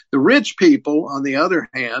it. The rich people, on the other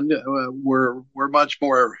hand, were much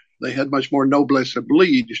more. They had much more noblesse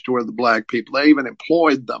oblige toward the black people. They even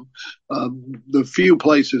employed them. The few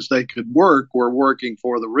places they could work were working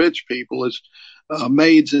for the rich people as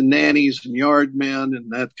maids and nannies and yard men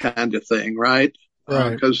and that kind of thing, right?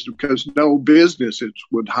 right. Because no businesses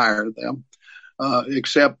would hire them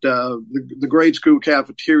except the grade school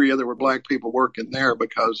cafeteria. There were black people working there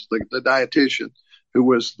because the dietitian, who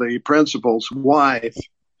was the principal's wife,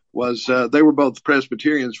 was they were both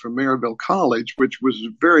Presbyterians from Maryville College, which was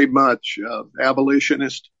very much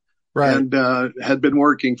abolitionist Right. and had been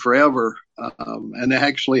working forever, and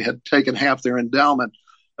actually had taken half their endowment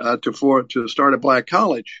to start a black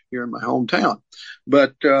college here in my hometown.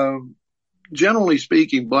 But generally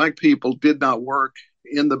speaking, black people did not work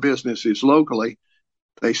in the businesses locally.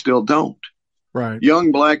 They still don't. Right.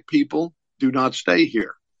 Young black people do not stay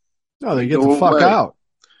here. No, they They get the go fuck away. out.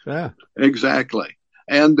 Yeah. Exactly.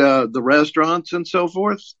 And the restaurants and so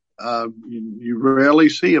forth, you rarely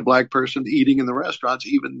see a black person eating in the restaurants,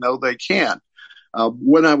 even though they can.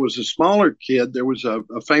 When I was a smaller kid, there was a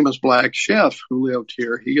famous black chef who lived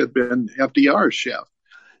here. He had been FDR's chef.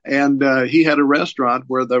 And he had a restaurant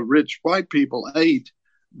where the rich white people ate,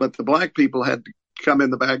 but the black people had to come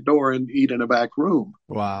in the back door and eat in a back room,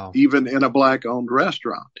 Wow. even in a black owned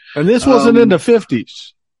restaurant. And this wasn't in Um, the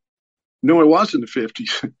 50s. no, it was in the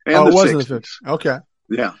 50s and Oh, the it was in the 50s. 60s. Okay.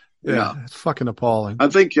 Yeah. Yeah. Yeah. It's fucking appalling. I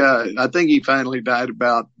think he finally died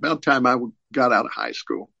about the time I got out of high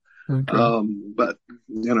school. Okay. But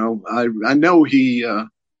I know he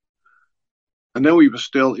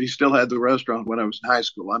still had the restaurant when I was in high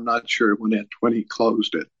school. I'm not sure when he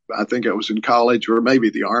closed it. I think I was in college or maybe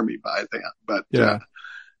the army by then. But Yeah.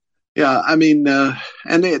 yeah, I mean, and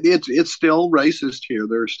it's still racist here.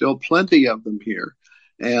 There are still plenty of them here,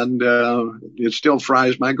 and it still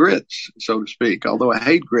fries my grits, so to speak. Although I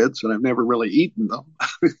hate grits and I've never really eaten them.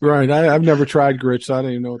 Right. I've never tried grits. So I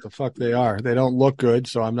don't even know what the fuck they are. They don't look good,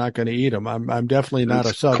 so I'm not going to eat them. I'm definitely not a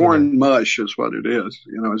It's southerner. corn mush, is what it is.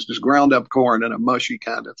 It's just ground up corn in a mushy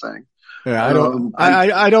kind of thing. Yeah, I don't Um,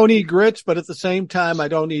 I I don't eat grits, but at the same time I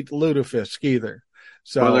don't eat lutefisk either.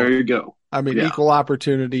 well, there So you go. I mean, Yeah. equal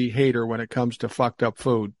opportunity hater when it comes to fucked up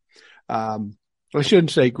food. Um, I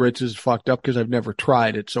shouldn't say grits is fucked up because I've never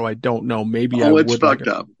tried it, so I don't know. Maybe I Oh, it's would like fucked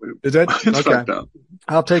it. up. Is it? It's Okay. fucked up.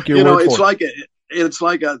 I'll take your word It's for it.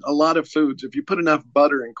 like a lot of foods. If you put enough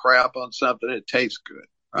butter and crap on something, it tastes good,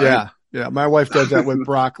 right? Yeah. Yeah. My wife does that with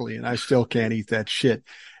broccoli and I still can't eat that shit.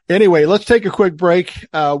 Anyway, let's take a quick break.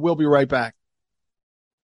 We'll be right back.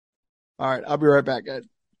 All right. I'll be right back, Ed.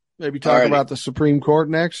 Maybe All talk righty. about the Supreme Court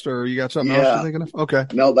next, or you got something else you're Yeah. thinking of? Okay.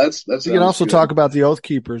 No, that We can sounds also good. talk about the Oath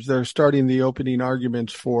Keepers. They're starting the opening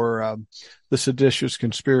arguments for the seditious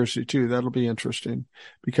conspiracy too. That'll be interesting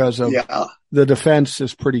because of Yeah. the defense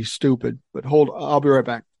is pretty stupid. But I'll be right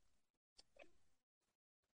back.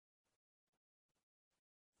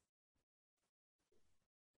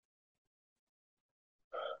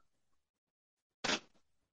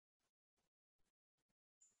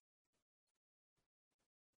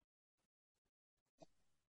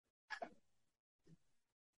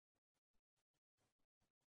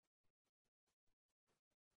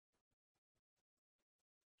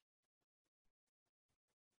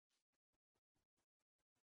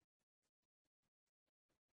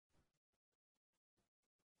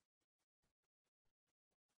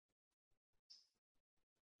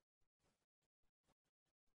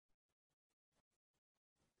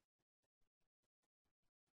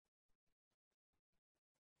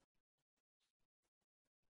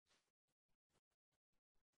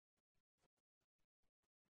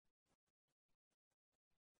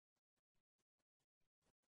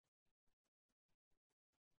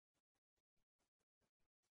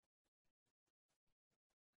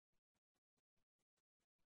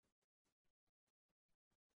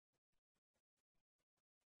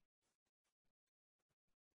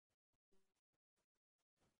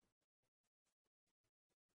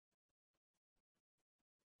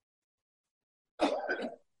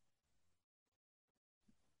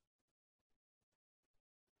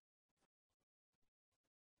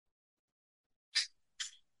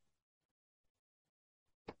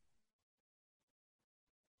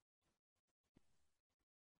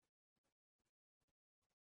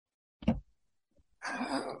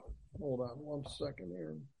 Hold on 1 second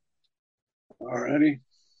here. All righty.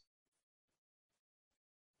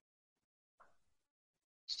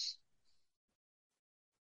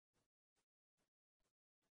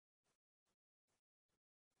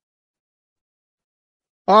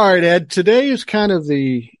 All right, Ed, today is kind of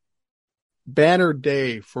the banner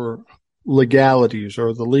day for legalities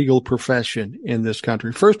or the legal profession in this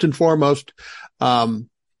country. First and foremost,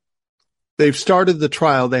 they've started the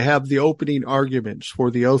trial. They have the opening arguments for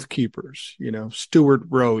the Oath Keepers, Stewart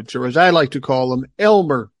Rhodes, or as I like to call him,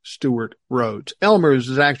 Elmer Stewart Rhodes. Elmer is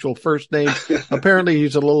his actual first name. Apparently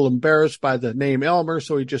he's a little embarrassed by the name Elmer,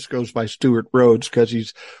 so he just goes by Stewart Rhodes because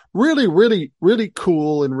he's really, really, really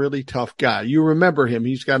cool and really tough guy. You remember him.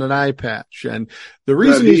 He's got an eye patch. And the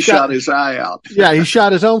reason he shot his eye out. Yeah, he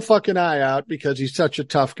shot his own fucking eye out because he's such a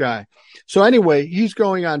tough guy. So anyway, he's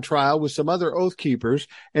going on trial with some other Oath Keepers,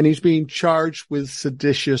 and he's being charged with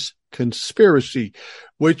seditious conspiracy,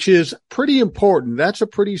 which is pretty important. That's a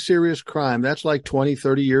pretty serious crime. That's like 20,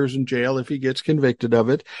 30 years in jail if he gets convicted of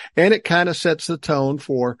it. And it kind of sets the tone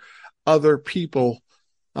for other people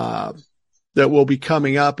that will be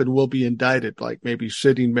coming up and will be indicted, like maybe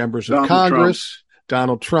sitting members of Congress.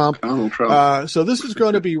 Donald Trump. So this is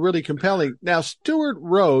going to be really compelling. Now,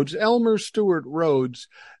 Elmer Stewart Rhodes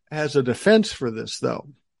has a defense for this, though.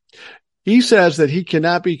 He says that he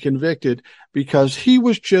cannot be convicted because he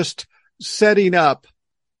was just setting up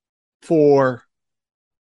for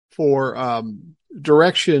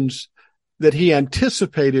directions that he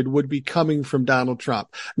anticipated would be coming from Donald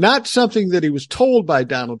Trump. Not something that he was told by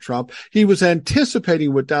Donald Trump. He was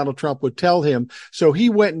anticipating what Donald Trump would tell him. So he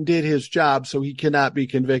went and did his job so he cannot be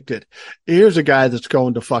convicted. Here's a guy that's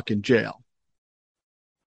going to fucking jail.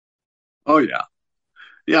 Oh, yeah.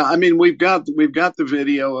 Yeah, I mean, we've got the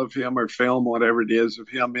video of him, or film, whatever it is, of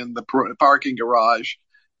him in the parking garage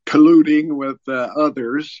colluding with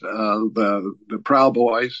others, the Proud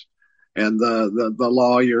Boys and the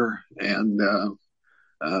lawyer. And,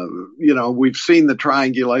 we've seen the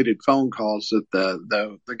triangulated phone calls that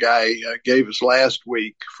the guy gave us last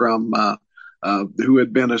week from who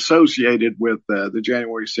had been associated with the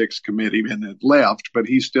January 6th committee and had left, but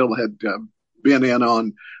he still had been in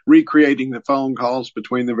on recreating the phone calls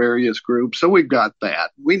between the various groups. So we've got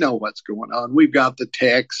that. We know what's going on. We've got the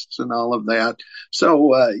texts and all of that.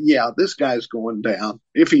 So, this guy's going down.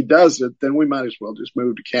 If he does it, then we might as well just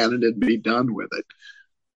move to Canada and be done with it.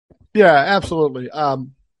 Yeah, absolutely.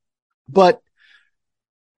 But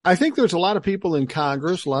I think there's a lot of people in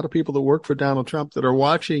Congress, a lot of people that work for Donald Trump that are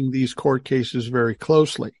watching these court cases very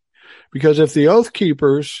closely. Because if the Oath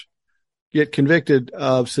Keepers get convicted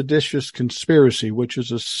of seditious conspiracy, which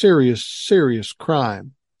is a serious, serious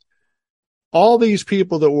crime, all these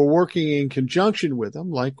people that were working in conjunction with them,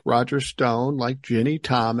 like Roger Stone, like Ginny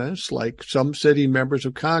Thomas, like some sitting members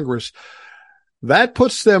of Congress, that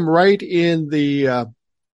puts them right in the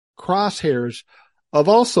crosshairs of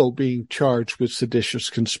also being charged with seditious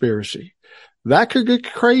conspiracy. That could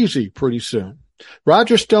get crazy pretty soon.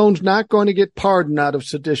 Roger Stone's not going to get pardoned out of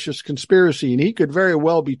seditious conspiracy, and he could very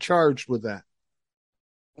well be charged with that.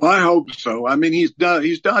 Well, I hope so. I mean, he's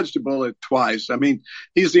dodged a bullet twice. I mean,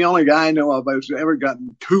 he's the only guy I know of who's ever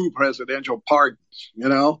gotten 2 presidential pardons.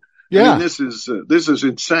 Yeah. I mean, this is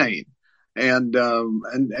insane, and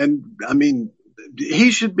I mean, he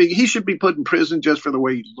should be put in prison just for the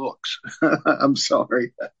way he looks. I'm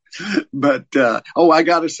sorry, but I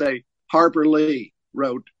got to say, Harper Lee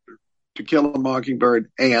wrote To Kill a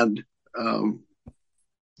Mockingbird and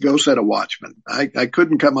Go Set a Watchman. I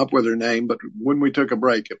couldn't come up with her name, but when we took a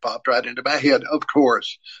break, it popped right into my head, of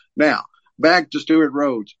course. Now, back to Stewart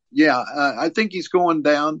Rhodes. Yeah, I think he's going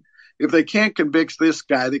down. If they can't convict this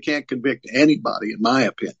guy, they can't convict anybody, in my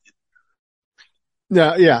opinion.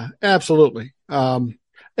 Yeah, absolutely.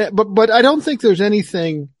 But I don't think there's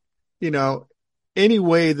anything, any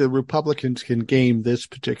way the Republicans can game this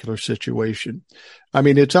particular situation. I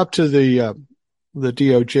mean, it's up to the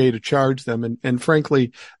DOJ to charge them. And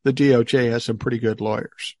frankly, the DOJ has some pretty good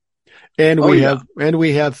lawyers. And we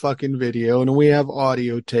have fucking video, and we have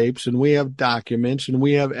audio tapes, and we have documents, and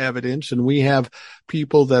we have evidence, and we have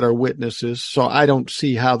people that are witnesses. So I don't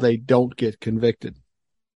see how they don't get convicted.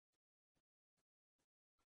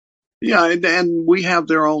 Yeah, and we have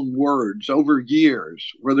their own words over years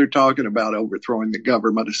where they're talking about overthrowing the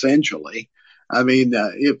government, essentially. I mean,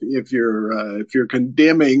 if you're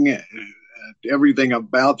condemning everything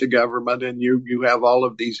about the government and you have all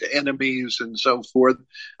of these enemies and so forth,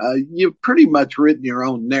 you've pretty much written your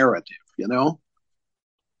own narrative,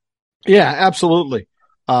 Yeah, absolutely.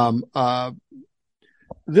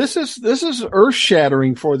 This is earth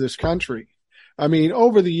shattering for this country. I mean,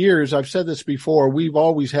 over the years, I've said this before, we've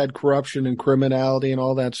always had corruption and criminality and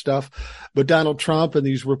all that stuff. But Donald Trump and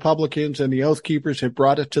these Republicans and the Oath Keepers have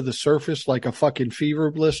brought it to the surface like a fucking fever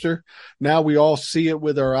blister. Now we all see it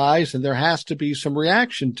with our eyes, and there has to be some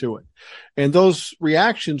reaction to it. And those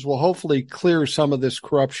reactions will hopefully clear some of this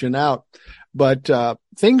corruption out. But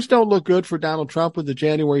things don't look good for Donald Trump with the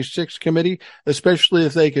January 6th committee, especially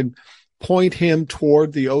if they can point him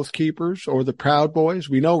toward the Oath Keepers or the Proud Boys.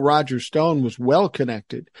 We know Roger Stone was well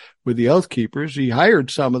connected with the Oath Keepers. He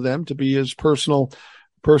hired some of them to be his personal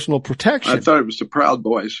protection. I thought it was the Proud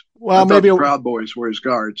Boys. Well, maybe the Proud Boys were his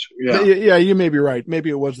guards. Yeah. Yeah, you may be right.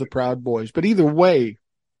 Maybe it was the Proud Boys. But either way,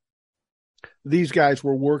 these guys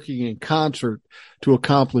were working in concert to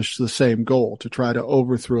accomplish the same goal, to try to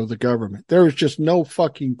overthrow the government. There is just no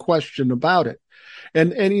fucking question about it.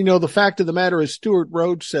 And you know, the fact of the matter is Stuart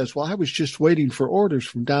Rhodes says, well, I was just waiting for orders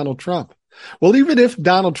from Donald Trump. Well, even if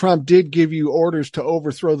Donald Trump did give you orders to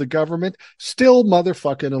overthrow the government, still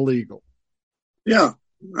motherfucking illegal. Yeah.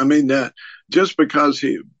 I mean, just because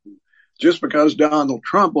Donald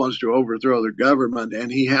Trump wants to overthrow the government and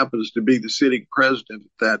he happens to be the sitting president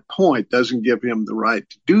at that point doesn't give him the right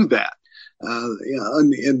to do that.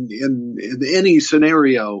 In any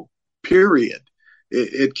scenario, period.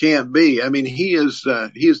 It can't be. I mean, he is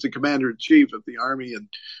the commander in chief of the Army and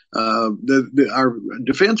our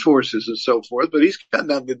defense forces and so forth. But he's got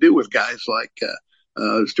nothing to do with guys like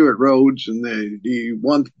Stuart Rhodes and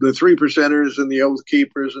the Three Percenters and the Oath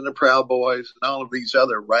Keepers and the Proud Boys and all of these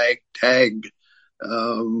other ragtag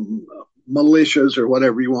militias or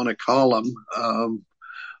whatever you want to call them.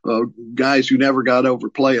 Guys who never got over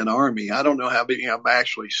playing Army. I don't know how many of them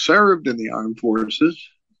actually served in the armed forces,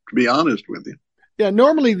 to be honest with you. Yeah,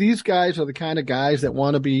 normally these guys are the kind of guys that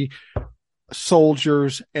want to be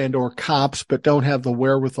soldiers and or cops, but don't have the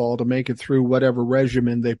wherewithal to make it through whatever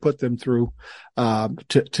regimen they put them through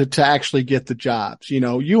to actually get the jobs. You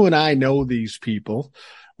know, you and I know these people.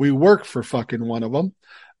 We work for fucking one of them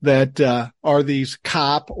that are these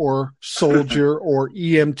cop or soldier or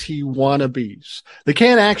EMT wannabes. They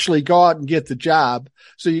can't actually go out and get the job.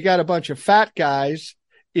 So you got a bunch of fat guys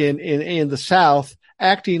in the South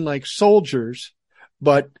acting like soldiers.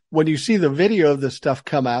 But when you see the video of this stuff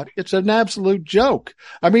come out, it's an absolute joke.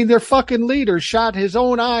 I mean, their fucking leader shot his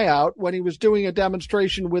own eye out when he was doing a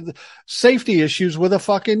demonstration with safety issues with a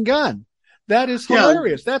fucking gun. That is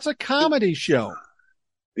hilarious. That's a comedy show.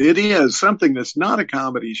 It is something that's not a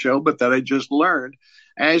comedy show, but that I just learned.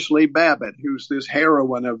 Ashley Babbitt, who's this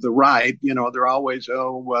heroine of the right, you know, they're always,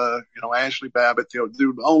 Ashley Babbitt,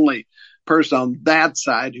 the only person on that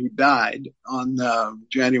side who died on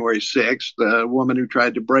January 6th, the woman who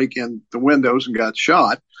tried to break in the windows and got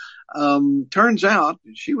shot. Turns out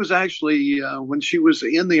she was actually, when she was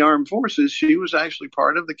in the armed forces, she was actually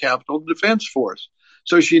part of the Capitol Defense Force.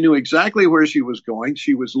 So she knew exactly where she was going.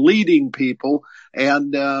 She was leading people,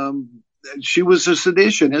 and she was a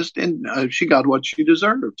seditionist, and she got what she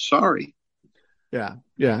deserved. Sorry.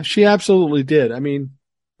 Yeah, she absolutely did. I mean,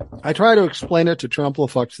 I try to explain it to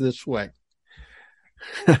Trumplefucks this way.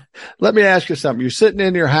 Let me ask you something. You're sitting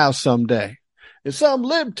in your house someday, and some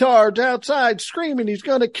libtard's outside screaming, he's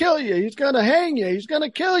going to kill you. He's going to hang you. He's going to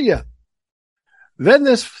kill you. Then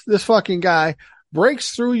this fucking guy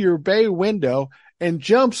breaks through your bay window and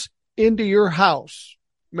jumps into your house.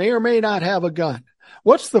 May or may not have a gun.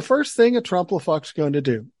 What's the first thing a Trumplefuck's going to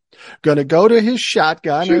do? Going to go to his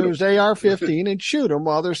shotgun or his AR-15 and shoot him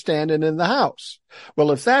while they're standing in the house.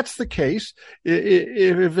 Well, if that's the case,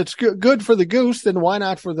 if it's good for the goose, then why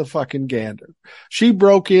not for the fucking gander? She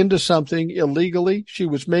broke into something illegally. She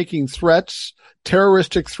was making threats,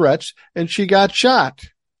 terroristic threats, and she got shot.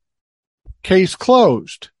 Case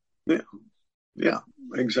closed. Yeah,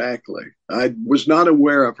 exactly. I was not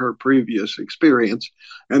aware of her previous experience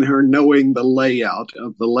and her knowing the layout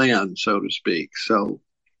of the land, so to speak. So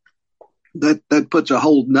that puts a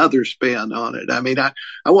whole nother spin on it. I mean, I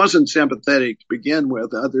wasn't sympathetic to begin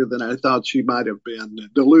with, other than I thought she might have been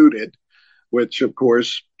deluded, which of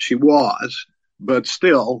course she was, but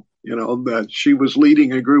still, you know, that she was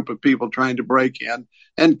leading a group of people trying to break in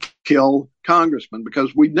and kill congressmen,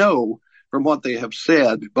 because we know from what they have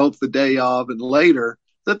said, both the day of and later,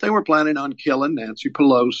 that they were planning on killing Nancy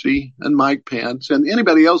Pelosi and Mike Pence and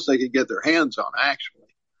anybody else they could get their hands on, actually.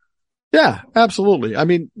 Yeah, absolutely. I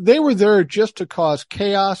mean, they were there just to cause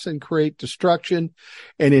chaos and create destruction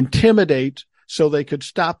and intimidate so they could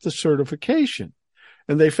stop the certification.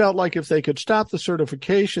 And they felt like if they could stop the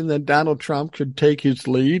certification, then Donald Trump could take his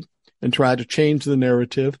lead and try to change the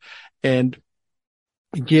narrative and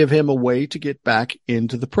give him a way to get back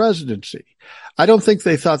into the presidency. I don't think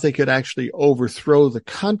they thought they could actually overthrow the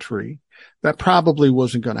country. That probably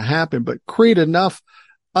wasn't going to happen, but create enough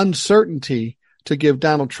uncertainty to give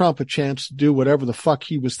Donald Trump a chance to do whatever the fuck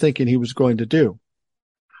he was thinking he was going to do.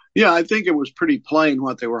 Yeah, I think it was pretty plain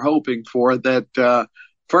what they were hoping for, that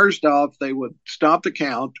first off, they would stop the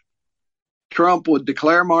count. Trump would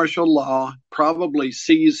declare martial law, probably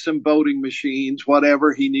seize some voting machines,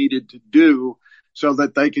 whatever he needed to do so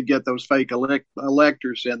that they could get those fake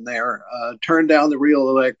electors in there, turn down the real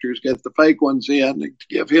electors, get the fake ones in, and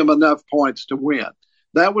give him enough points to win.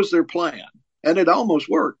 That was their plan, and it almost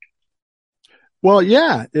worked. Well,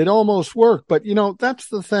 yeah, it almost worked. But, that's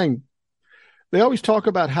the thing. They always talk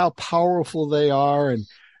about how powerful they are and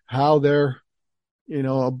how they're,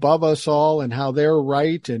 above us all and how they're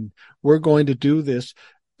right and we're going to do this.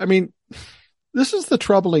 I mean, this is the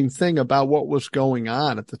troubling thing about what was going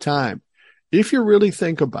on at the time. If you really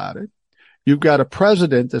think about it, you've got a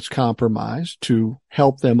president that's compromised to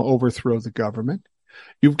help them overthrow the government.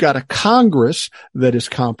 You've got a Congress that is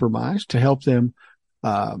compromised to help them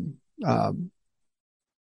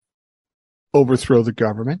overthrow the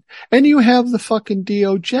government. And you have the fucking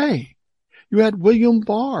DOJ. You had William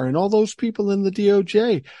Barr and all those people in the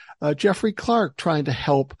DOJ, Jeffrey Clark trying to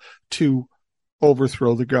help to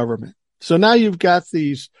overthrow the government. So now you've got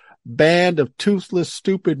these band of toothless,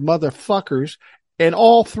 stupid motherfuckers and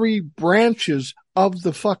all three branches of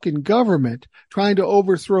the fucking government trying to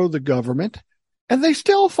overthrow the government, and they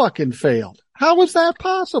still fucking failed. How is that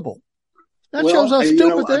possible? That shows how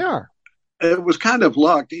stupid they are. It was kind of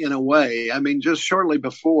luck in a way. I mean, just shortly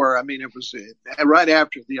before, it was right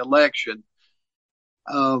after the election,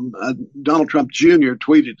 Donald Trump Jr.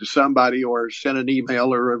 tweeted to somebody or sent an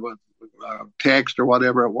email or a text or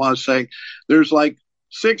whatever it was saying, there's like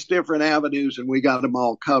 6 different avenues and we got them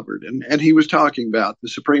all covered. And he was talking about the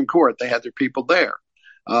Supreme Court. They had their people there.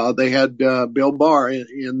 They had Bill Barr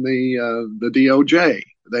in the DOJ.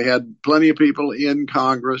 They had plenty of people in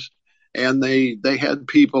Congress. And they had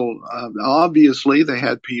people, obviously, they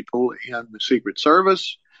had people in the Secret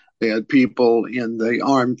Service. They had people in the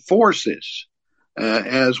armed forces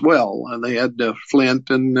as well. And they had Flint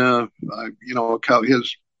and, a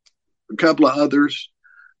couple of others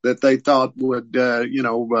that they thought would,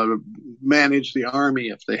 manage the army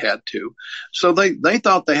if they had to. So they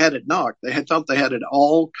thought they had it knocked. They thought they had it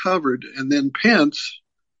all covered. And then Pence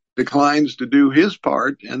declines to do his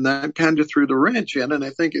part, and that kind of threw the wrench in, and I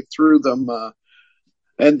think it threw them.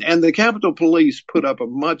 And the Capitol Police put up a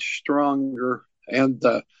much stronger, and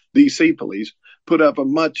the DC Police put up a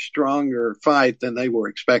much stronger fight than they were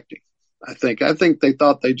expecting. I think they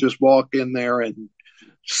thought they'd just walk in there and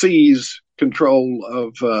seize control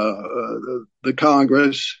of the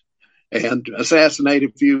Congress and assassinate a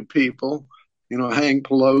few people. Hang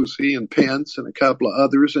Pelosi and Pence and a couple of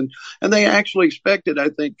others. And they actually expected, I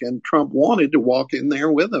think, and Trump wanted to walk in there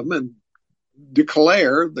with them and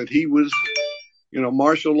declare that he was,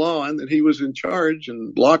 martial law and that he was in charge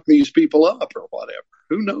and lock these people up or whatever.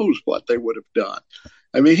 Who knows what they would have done?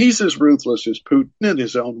 I mean, he's as ruthless as Putin in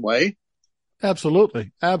his own way.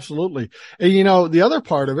 Absolutely. Absolutely. And, the other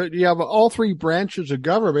part of it, you have all 3 branches of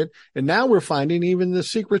government, and now we're finding even the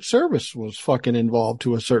Secret Service was fucking involved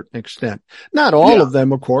to a certain extent. Not all of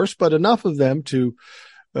them, of course, but enough of them to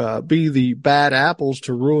be the bad apples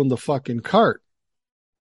to ruin the fucking cart.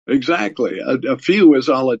 Exactly. A few is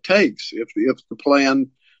all it takes if the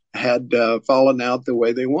plan had fallen out the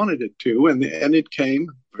way they wanted it to, and it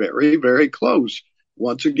came very, very close.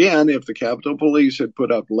 Once again, if the Capitol Police had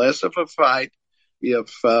put up less of a fight, if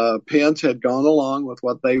Pence had gone along with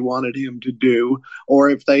what they wanted him to do, or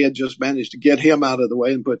if they had just managed to get him out of the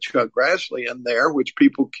way and put Chuck Grassley in there, which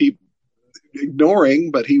people keep ignoring,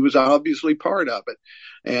 but he was obviously part of it.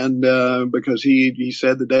 And because he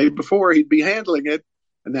said the day before he'd be handling it,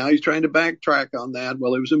 and now he's trying to backtrack on that.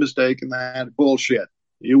 Well, it was a mistake and that bullshit.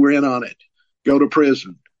 You were in on it. Go to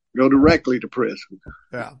prison. Go directly to prison.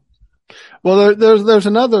 Yeah. Well, there's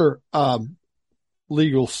another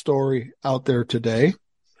legal story out there today,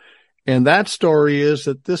 and that story is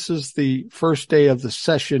that this is the first day of the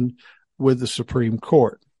session with the Supreme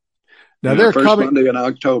Court. Now they're first coming Monday in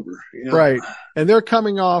October, right? And they're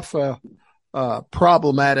coming off a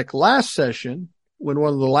problematic last session when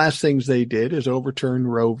one of the last things they did is overturn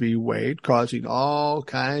Roe v. Wade, causing all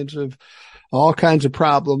kinds of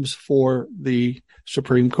problems for the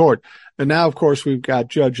Supreme Court. And now, of course, we've got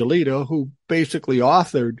Judge Alito, who basically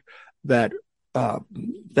authored that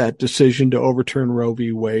decision to overturn Roe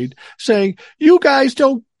v. Wade, saying, you guys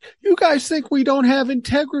think we don't have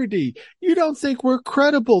integrity. You don't think we're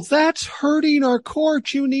credible. That's hurting our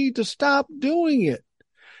courts. You need to stop doing it.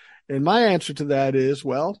 And my answer to that is,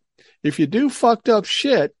 well, if you do fucked up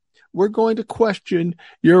shit, we're going to question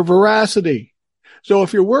your veracity. So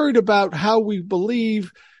if you're worried about how we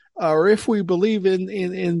believe or if we believe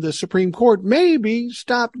in the Supreme Court, maybe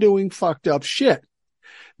stop doing fucked up shit.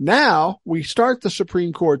 Now we start the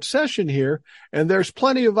Supreme Court session here, and there's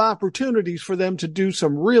plenty of opportunities for them to do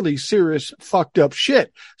some really serious fucked up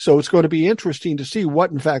shit. So it's going to be interesting to see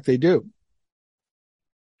what, in fact, they do.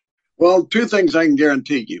 Well, two things I can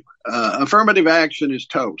guarantee you. Affirmative action is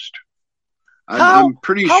toast. I'm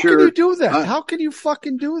pretty sure. How can you do that? How can you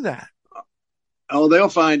fucking do that? Oh, they'll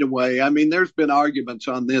find a way. I mean, there's been arguments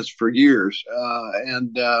on this for years,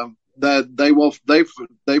 that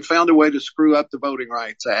they've found a way to screw up the Voting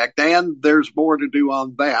Rights Act, and there's more to do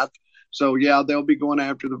on that. So yeah, they'll be going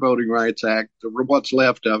after the Voting Rights Act, what's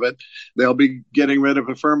left of it. They'll be getting rid of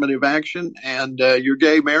affirmative action, and your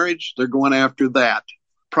gay marriage, they're going after that.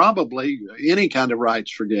 Probably any kind of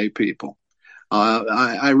rights for gay people.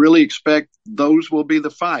 I really expect those will be the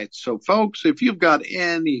fights. So, folks, if you've got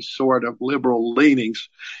any sort of liberal leanings,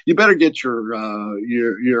 you better get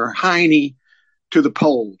your hiney to the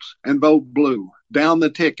polls and vote blue down the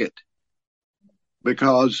ticket,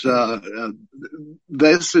 because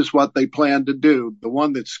this is what they plan to do. The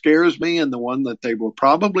one that scares me, and the one that they will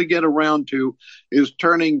probably get around to, is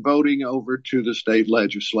turning voting over to the state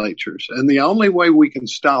legislatures. And the only way we can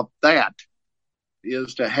stop that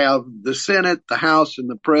is to have the Senate, the House, and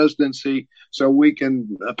the presidency, so we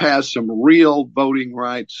can pass some real voting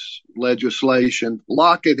rights legislation,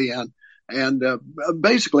 lock it in, and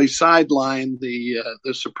basically sideline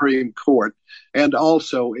the Supreme Court, and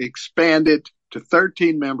also expand it to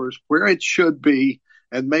 13 members where it should be,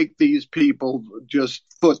 and make these people just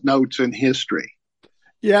footnotes in history.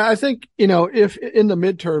 Yeah, I think, if in the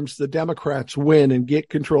midterms the Democrats win and get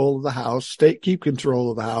control of the House, keep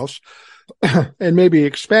control of the House, and maybe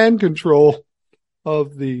expand control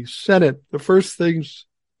of the Senate, the first things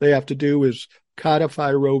they have to do is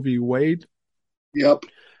codify Roe v. Wade. Yep.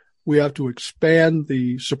 We have to expand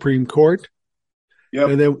the Supreme Court. Yep.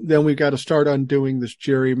 And then we got to start undoing this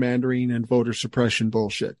gerrymandering and voter suppression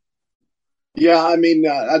bullshit. Yeah, I mean,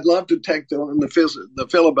 I'd love to take the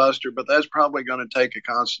filibuster, but that's probably going to take a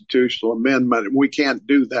constitutional amendment. We can't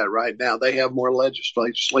do that right now. They have more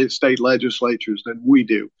state legislatures than we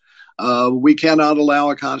do. We cannot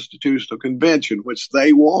allow a constitutional convention, which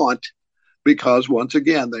they want, because once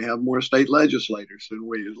again, they have more state legislatures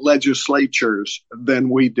than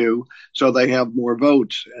we do. So they have more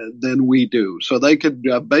votes than we do. So they could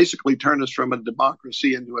basically turn us from a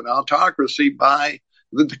democracy into an autocracy by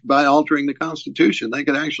altering the Constitution. They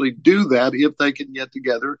could actually do that if they can get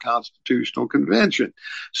together a constitutional convention.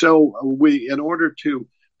 So in order to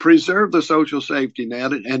preserve the social safety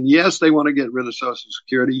net, and yes, they want to get rid of Social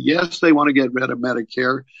Security. Yes, they want to get rid of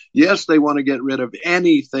Medicare. Yes, they want to get rid of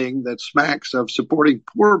anything that smacks of supporting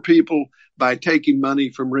poor people by taking money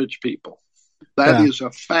from rich people. That is a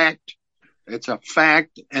fact. It's a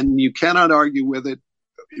fact, and you cannot argue with it.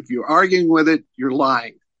 If you're arguing with it, you're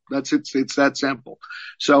lying. It's that simple.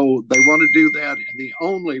 So they want to do that, and the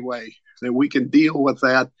only way that we can deal with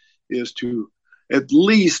that is to at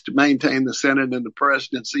least maintain the Senate and the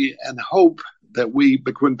presidency, and hope that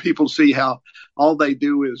when people see how all they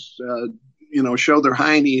do is, show their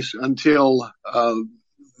heinies until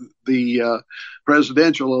the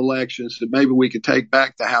presidential elections, that maybe we could take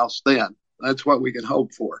back the House then. That's what we can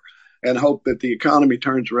hope for, and hope that the economy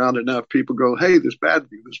turns around enough. People go, hey, this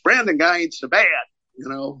Brandon guy ain't so bad.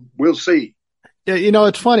 We'll see. Yeah,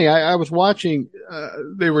 it's funny. I was watching.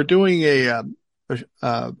 They were doing a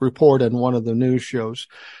report on one of the news shows,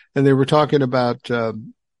 and they were talking about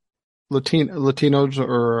Latinos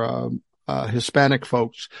or Hispanic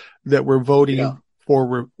folks that were voting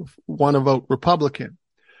want to vote Republican,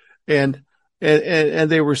 and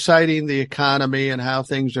they were citing the economy and how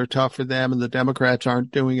things are tough for them, and the Democrats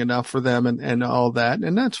aren't doing enough for them, and all that,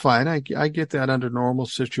 and that's fine. I get that under normal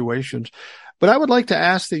situations, but I would like to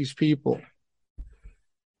ask these people,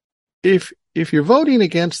 if you're voting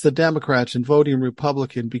against the Democrats and voting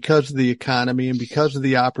Republican because of the economy and because of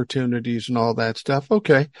the opportunities and all that stuff,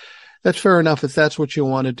 okay, that's fair enough if that's what you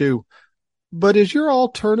want to do. But is your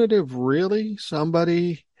alternative really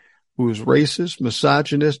somebody who's racist,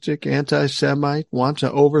 misogynistic, anti-Semite, wants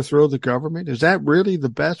to overthrow the government? Is that really the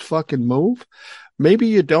best fucking move? Maybe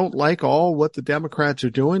you don't like all what the Democrats are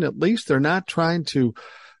doing. At least they're not trying to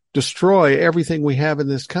destroy everything we have in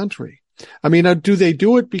this country. I mean, do they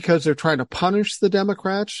do it because they're trying to punish the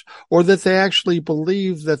Democrats, or that they actually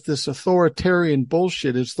believe that this authoritarian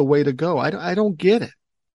bullshit is the way to go? I don't get it.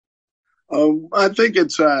 I think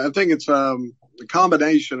it's a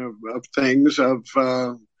combination of things.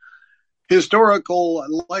 historical,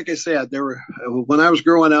 like I said, when I was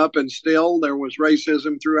growing up, and still there was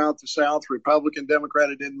racism throughout the South, Republican, Democrat,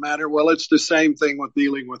 it didn't matter. Well, it's the same thing with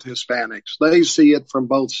dealing with Hispanics. They see it from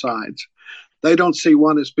both sides. They don't see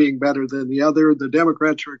one as being better than the other. The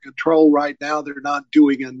Democrats are in control right now. They're not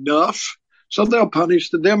doing enough. So they'll punish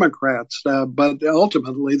the Democrats, but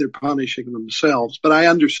ultimately they're punishing themselves. But I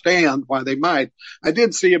understand why they might. I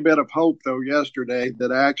did see a bit of hope, though, yesterday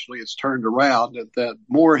that actually it's turned around, that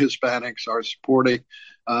more Hispanics are supporting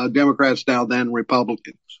Democrats now than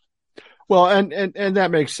Republicans. Well, and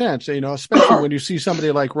that makes sense, especially when you see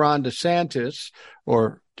somebody like Ron DeSantis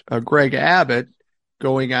or Greg Abbott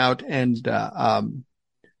going out and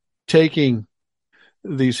taking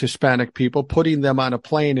these Hispanic people, putting them on a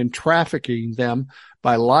plane and trafficking them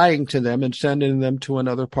by lying to them and sending them to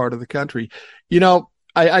another part of the country.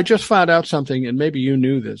 I just found out something, and maybe you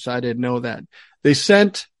knew this. I didn't know that.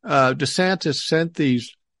 DeSantis sent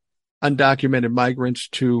these undocumented migrants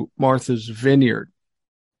to Martha's Vineyard.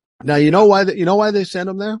 Now, you know why they sent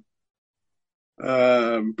them there?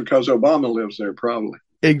 Because Obama lives there, probably.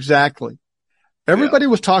 Exactly. Everybody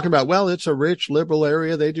was talking about, well, it's a rich liberal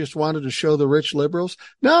area. They just wanted to show the rich liberals.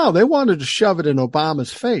 No, they wanted to shove it in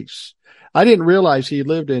Obama's face. I didn't realize he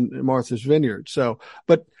lived in Martha's Vineyard.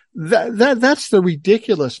 But that's the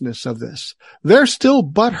ridiculousness of this. They're still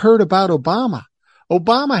butthurt about Obama.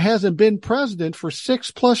 Obama hasn't been president for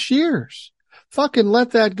 6+ years. Fucking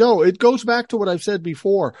let that go. It goes back to what I've said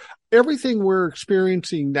before. Everything we're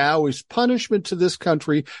experiencing now is punishment to this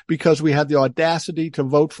country because we had the audacity to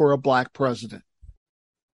vote for a black president.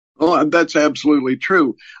 Oh, that's absolutely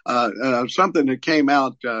true. Something that came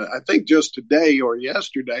out, I think just today or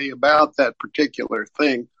yesterday about that particular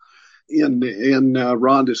thing in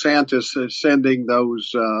Ron DeSantis sending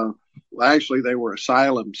those, actually they were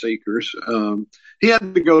asylum seekers. He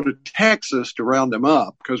had to go to Texas to round them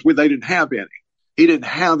up because they didn't have any. He didn't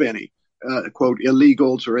have any, quote,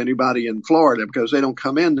 illegals or anybody in Florida because they don't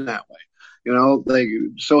come in that way.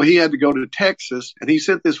 So he had to go to Texas, and he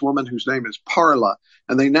sent this woman whose name is Parla,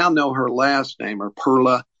 and they now know her last name, or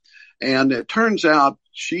Perla. And it turns out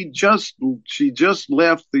she just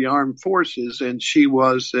left the armed forces, and she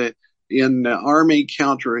was in Army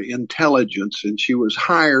counterintelligence, and she was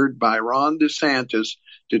hired by Ron DeSantis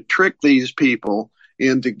to trick these people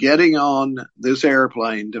into getting on this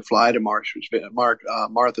airplane to fly to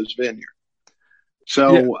Martha's Vineyard.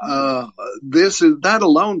 So that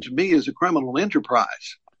alone to me is a criminal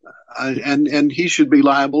enterprise, and he should be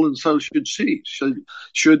liable, and so should she. So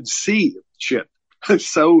should she,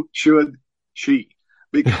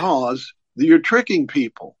 because you're tricking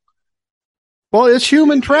people. Well, it's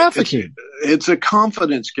human trafficking. It's a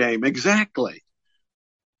confidence game, exactly.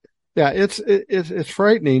 Yeah, it's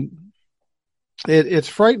frightening. It's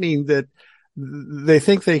frightening that they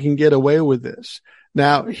think they can get away with this.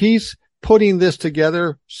 Now he's putting this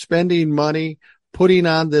together, spending money, putting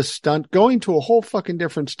on this stunt, going to a whole fucking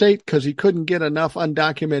different state because he couldn't get enough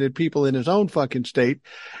undocumented people in his own fucking state.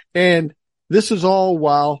 And this is all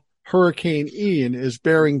while Hurricane Ian is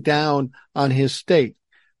bearing down on his state.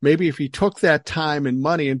 Maybe if he took that time and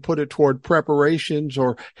money and put it toward preparations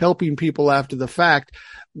or helping people after the fact,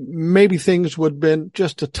 maybe things would have been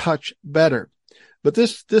just a touch better. But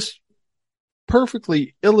this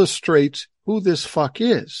perfectly illustrates who this fuck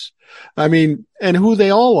is. I mean, and who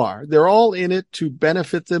they all are. They're all in it to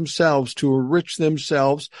benefit themselves, to enrich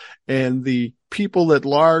themselves, and the people at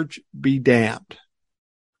large be damned.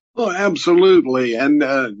 Oh, absolutely. And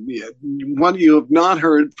what you have not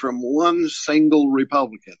heard from one single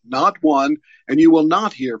Republican, not one, and you will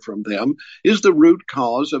not hear from them, is the root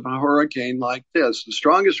cause of a hurricane like this, the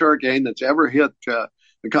strongest hurricane that's ever hit the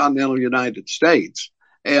continental United States.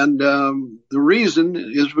 And the reason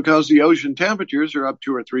is because the ocean temperatures are up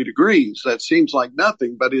 2 or 3 degrees. That seems like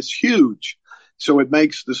nothing, but it's huge. So it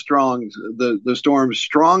makes the storms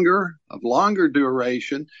stronger, of longer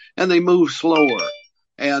duration, and they move slower.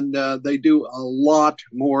 And they do a lot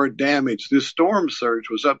more damage. This storm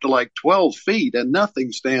surge was up to like 12 feet, and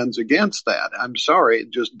nothing stands against that. I'm sorry,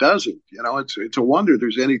 it just doesn't. It's a wonder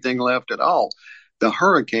there's anything left at all. The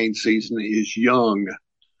hurricane season is young.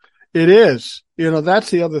 It is. That's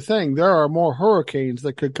the other thing. There are more hurricanes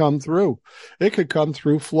that could come through. It could come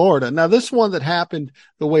through Florida. Now, this one that happened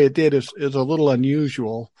the way it did is a little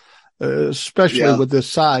unusual, especially with this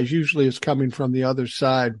size. Usually it's coming from the other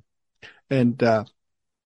side. And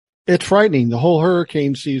it's frightening, the whole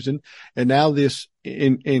hurricane season. And now this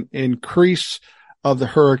increase of the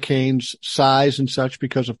hurricane's size and such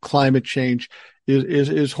because of climate change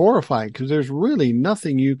is horrifying, because there's really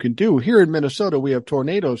nothing you can do. Here in Minnesota, we have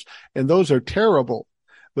tornadoes, and those are terrible,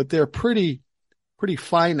 but they're pretty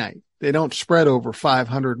finite. They don't spread over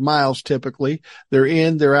 500 miles typically. They're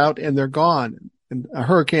in, they're out, and they're gone. And a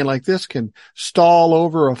hurricane like this can stall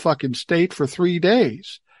over a fucking state for 3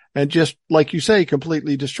 days and just, like you say,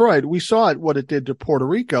 completely destroy it. We saw it, what it did to Puerto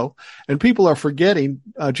Rico, and people are forgetting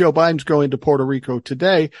Joe Biden's going to Puerto Rico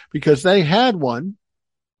today because they had one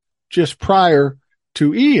just prior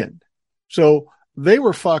to Ian. So they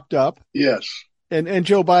were fucked up. Yes. And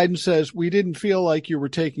Joe Biden says, we didn't feel like you were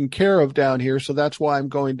taken care of down here, so that's why I'm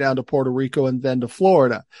going down to Puerto Rico and then to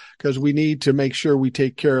Florida, because we need to make sure we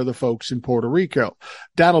take care of the folks in Puerto Rico.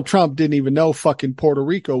 Donald Trump didn't even know fucking Puerto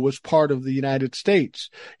Rico was part of the United States.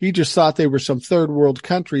 He just thought they were some third world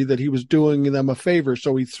country that he was doing them a favor,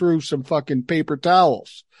 so he threw some fucking paper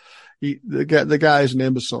towels. The guy is an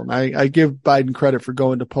imbecile. And I give Biden credit for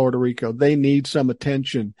going to Puerto Rico. They need some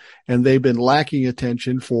attention, and they've been lacking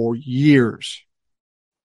attention for years.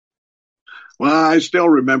 Well, I still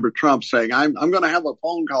remember Trump saying, I'm going to have a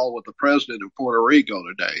phone call with the president of Puerto Rico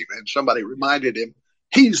today. And somebody reminded him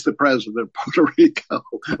he's the president of Puerto Rico,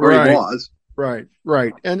 or he was. Right.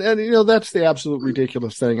 And that's the absolute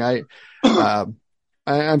ridiculous thing.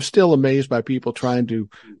 I'm still amazed by people trying to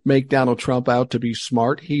make Donald Trump out to be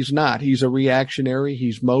smart. He's not. He's a reactionary.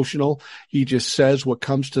 He's emotional. He just says what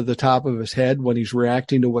comes to the top of his head when he's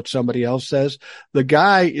reacting to what somebody else says. The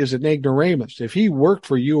guy is an ignoramus. If he worked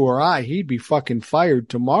for you or I, he'd be fucking fired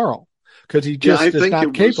tomorrow because he just is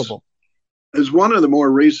not capable. It's one of the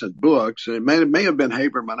more recent books. It may have been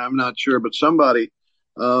Haberman. I'm not sure, but somebody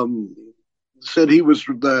said he was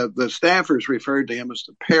the staffers referred to him as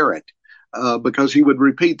the parrot. Because he would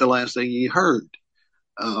repeat the last thing he heard.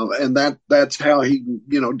 And that's how he,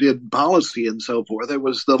 did policy and so forth. It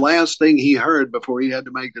was the last thing he heard before he had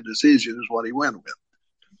to make a decision is what he went with.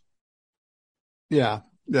 Yeah,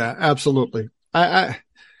 absolutely. I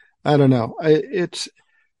don't know. It's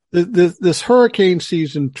this hurricane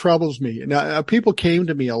season troubles me. Now, people came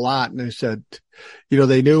to me a lot and they said,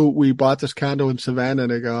 they knew we bought this condo in Savannah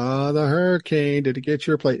and they go, oh, the hurricane, did it get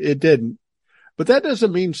your place? It didn't. But that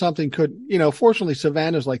doesn't mean something could, fortunately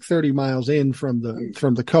Savannah's like 30 miles in from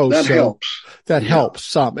the coast. That helps. That helps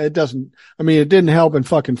some. It doesn't, it didn't help in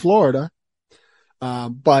fucking Florida.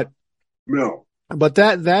 But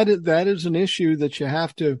that is an issue that you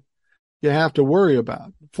have to worry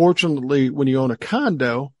about. Fortunately, when you own a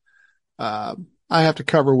condo, I have to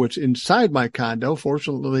cover what's inside my condo.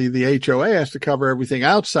 Fortunately, the HOA has to cover everything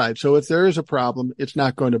outside. So if there is a problem, it's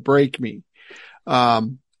not going to break me.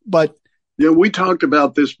 But yeah, we talked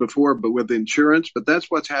about this before, but with insurance, but that's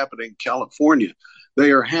what's happening in California. They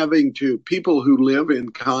are people who live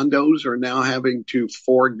in condos are now having to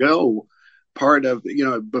forego part of,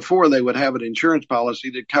 before they would have an insurance policy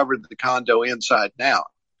that covered the condo inside and out.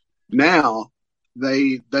 Now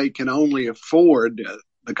they can only afford,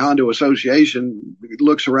 the condo association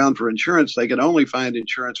looks around for insurance. They can only find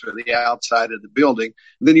insurance for the outside of the building.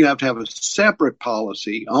 Then you have to have a separate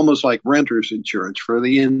policy, almost like renter's insurance for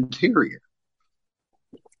the interior.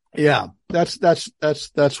 Yeah, that's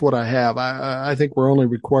what I have. I think we're only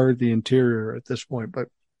required the interior at this point,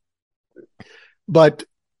 but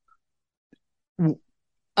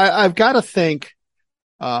I've got to think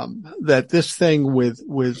that this thing with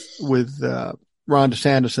Ron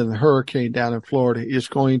DeSantis and the hurricane down in Florida is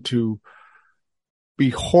going to be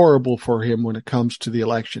horrible for him when it comes to the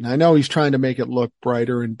election. I know he's trying to make it look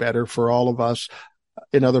brighter and better for all of us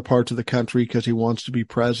in other parts of the country because he wants to be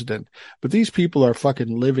president. But these people are fucking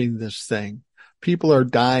living this thing. People are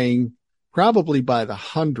dying probably by the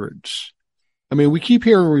hundreds. We keep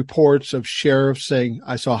hearing reports of sheriffs saying,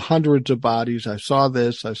 I saw hundreds of bodies. I saw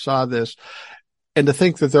this. And to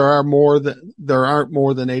think that there aren't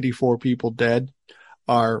more than 84 people dead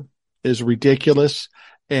is ridiculous.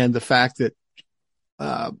 And the fact that,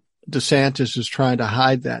 DeSantis is trying to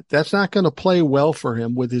hide that. That's not going to play well for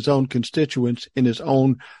him with his own constituents in his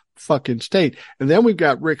own fucking state. And then we've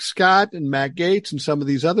got Rick Scott and Matt Gaetz and some of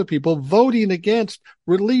these other people voting against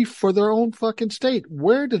relief for their own fucking state.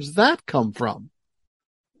 Where does that come from?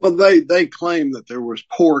 Well, they claim that there was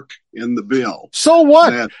pork in the bill. So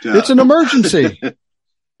what? It's an emergency.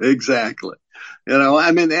 Exactly. And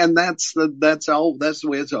that's the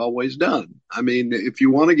way it's always done. If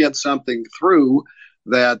you want to get something through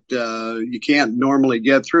that you can't normally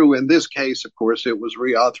get through. In this case, of course, it was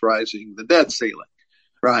reauthorizing the debt ceiling,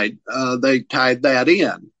 right? They tied that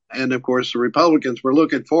in. And, of course, the Republicans were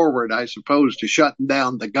looking forward, I suppose, to shutting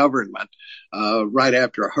down the government right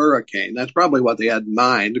after a hurricane. That's probably what they had in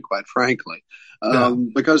mind, quite frankly,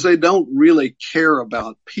 because they don't really care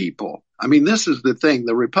about people. This is the thing.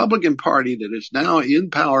 The Republican Party that is now in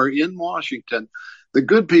power in Washington, the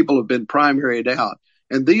good people have been primaried out.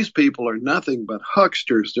 And these people are nothing but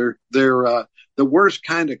hucksters. They're the worst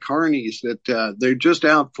kind of carnies that they're just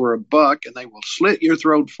out for a buck, and they will slit your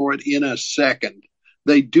throat for it in a second.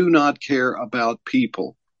 They do not care about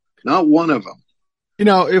people. Not one of them. You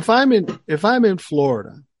know, if I'm in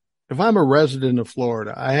Florida, if I'm a resident of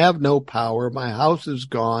Florida, I have no power. My house is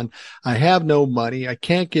gone. I have no money. I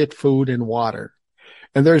can't get food and water.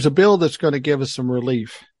 And there's a bill that's going to give us some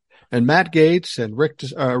relief. And Matt Gaetz and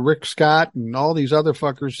Rick Scott and all these other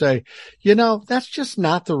fuckers say, you know, that's just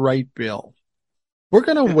not the right bill. We're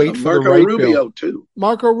going to wait for the right bill. Marco Rubio, too.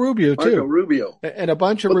 Marco Rubio. And a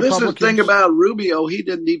bunch of Republicans. This is the thing about Rubio. He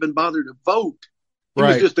didn't even bother to vote. He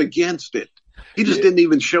was just against it. He just didn't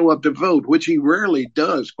even show up to vote, which he rarely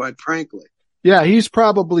does, quite frankly. Yeah, he's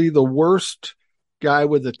probably the worst guy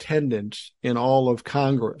with attendance in all of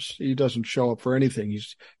Congress. He doesn't show up for anything.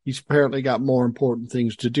 He's apparently got more important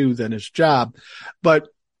things to do than his job. But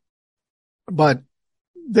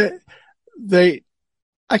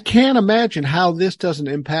I can't imagine how this doesn't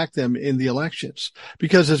impact them in the elections,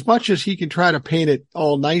 because as much as he can try to paint it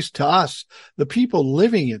all nice to us, the people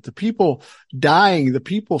living it, the people dying, the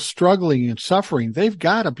people struggling and suffering, they've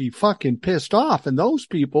got to be fucking pissed off. And those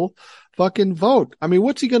people fucking vote. I mean,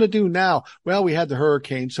 what's he going to do now? Well, we had the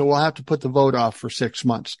hurricane, so we'll have to put the vote off for 6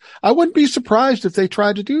 months. I wouldn't be surprised if they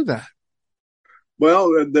tried to do that.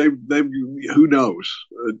 Well, they who knows?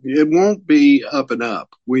 It won't be up and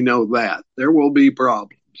up. We know that there will be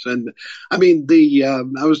problems. And I mean,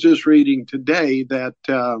 I was just reading today that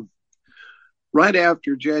right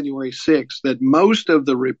after January 6th, that most of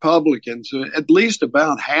the Republicans, at least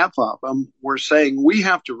about half of them, were saying we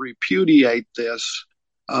have to repudiate this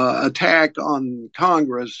attack on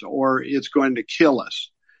Congress or it's going to kill us.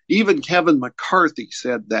 Even Kevin McCarthy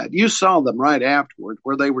said that. You saw them right afterward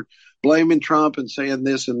where they were blaming Trump and saying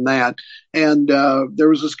this and that. And there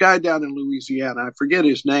was this guy down in Louisiana. I forget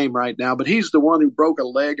his name right now, but he's the one who broke a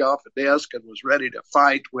leg off a desk and was ready to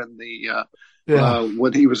fight when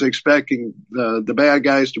when he was expecting the bad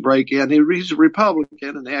guys to break in. He's a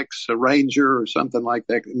Republican, an ex-Ranger or something like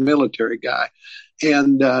that, military guy.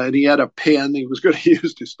 And he had a pen he was going to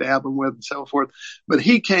use to stab him with and so forth. But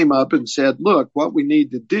he came up and said, look, what we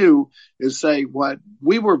need to do is say what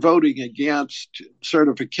we were voting against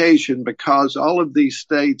certification because all of these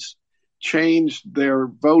states changed their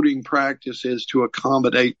voting practices to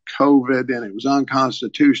accommodate COVID, and it was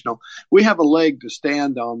unconstitutional. We have a leg to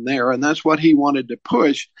stand on there, and that's what he wanted to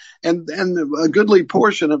push. And a goodly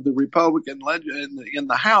portion of the Republican in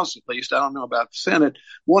the House, at least, I don't know about the Senate,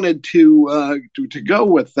 wanted to go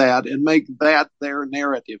with that and make that their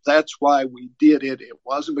narrative. That's why we did it. It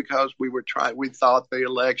wasn't because we thought the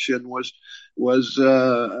election was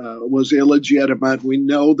illegitimate. We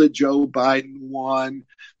know that Joe Biden won.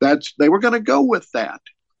 They were going to go with that.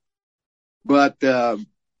 But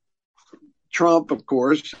Trump, of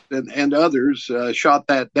course, and others shot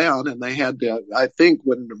that down. And they had to, I think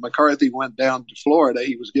when McCarthy went down to Florida,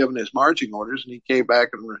 he was given his marching orders and he came back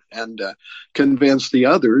and convinced the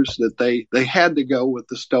others that they had to go with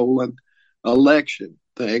the stolen election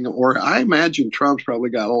thing. Or I imagine Trump's probably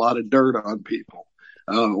got a lot of dirt on people.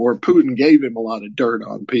 Or Putin gave him a lot of dirt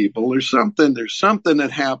on people. There's something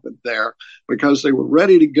that happened there because they were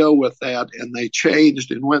ready to go with that and they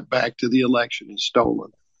changed and went back to the election and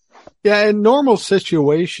stolen. Yeah, in normal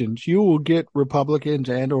situations, you will get Republicans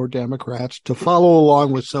and or Democrats to follow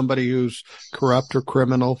along with somebody who's corrupt or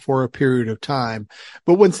criminal for a period of time.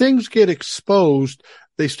 But when things get exposed,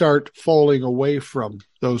 they start falling away from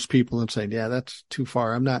those people and saying, yeah, that's too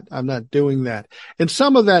far. I'm not doing that. And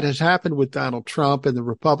some of that has happened with Donald Trump and the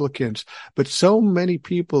Republicans, but so many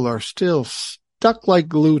people are still stuck like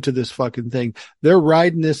glue to this fucking thing. They're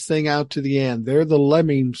riding this thing out to the end. They're the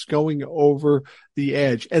lemmings going over the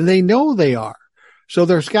edge, and they know they are. So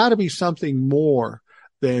there's got to be something more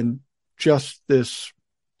than just this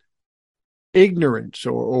ignorance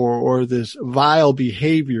or this vile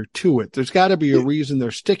behavior to it. There's got to be a reason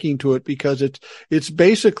they're sticking to it, because it's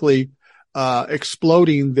basically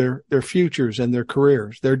exploding their futures and their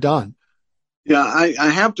careers. They're done. Yeah, I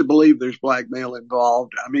have to believe there's blackmail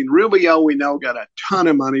involved. I mean, Rubio, we know, got a ton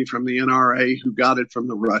of money from the NRA, who got it from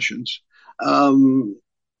the Russians.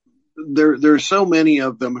 There's so many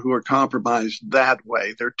of them who are compromised that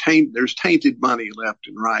way. There's tainted money left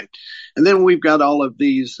and right. And then we've got all of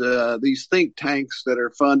these think tanks that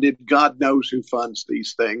are funded. God knows who funds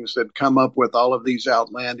these things, that come up with all of these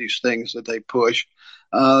outlandish things that they push.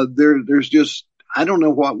 There's just, I don't know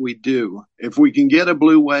what we do. If we can get a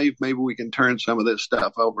blue wave, maybe we can turn some of this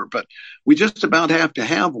stuff over. But we just about have to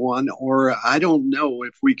have one, or I don't know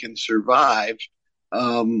if we can survive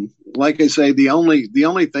like I say, the only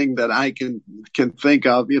thing that I can think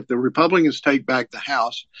of, if the Republicans take back the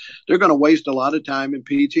House, they're going to waste a lot of time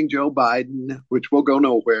impeaching Joe Biden, which will go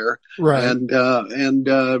nowhere, Right. and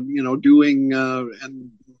doing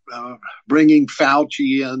and bringing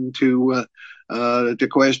Fauci in to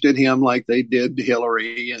question him like they did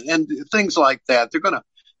Hillary, and things like that.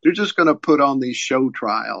 They're just going to put on these show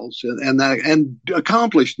trials and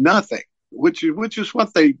accomplish nothing, which is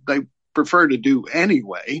what they prefer to do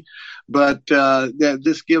anyway. But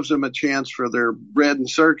this gives them a chance for their bread and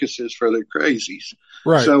circuses for their crazies.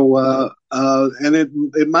 Right. So and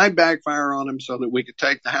it might backfire on them, so that we could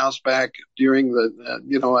take the House back during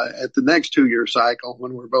the at the next 2-year cycle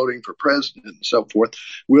when we're voting for president and so forth.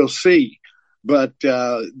 We'll see. But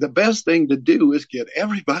the best thing to do is get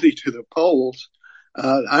everybody to the polls.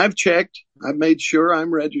 I've checked. I've made sure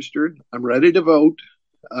I'm registered. I'm ready to vote.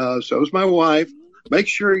 So is my wife. Make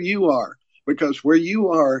sure you are, because where you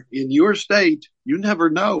are in your state, you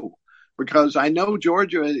never know. Because I know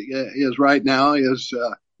Georgia is right now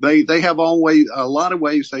they have always a lot of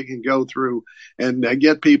ways they can go through and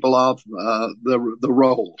get people off the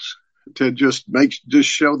rolls, to just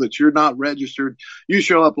show that you're not registered. You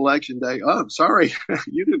show up election day. Oh, sorry,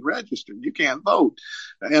 you didn't register. You can't vote.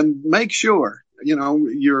 And make sure,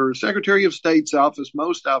 your Secretary of State's office,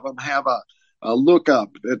 most of them have a look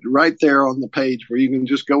up right there on the page where you can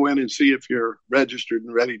just go in and see if you're registered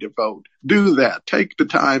and ready to vote. Do that. Take the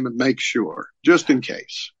time and make sure, just in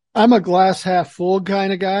case. I'm a glass half full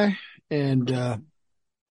kind of guy. And,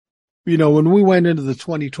 when we went into the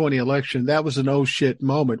 2020 election, that was an oh shit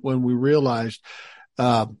moment when we realized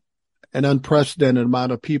an unprecedented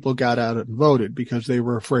amount of people got out and voted because they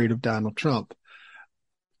were afraid of Donald Trump.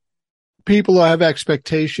 People have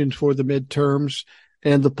expectations for the midterms,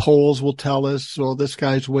 and the polls will tell us, well, this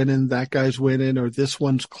guy's winning, that guy's winning, or this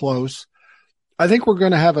one's close. I think we're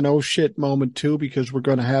going to have an oh shit moment too, because we're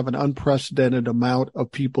going to have an unprecedented amount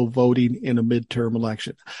of people voting in a midterm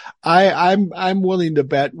election. I'm willing to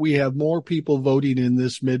bet we have more people voting in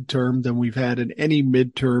this midterm than we've had in any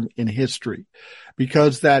midterm in history,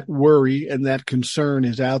 because that worry and that concern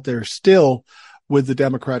is out there still with the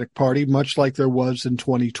Democratic Party, much like there was in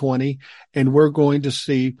 2020. And we're going to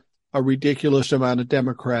see a ridiculous amount of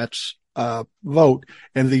Democrats vote.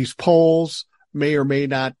 And these polls may or may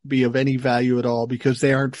not be of any value at all, because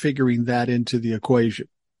they aren't figuring that into the equation.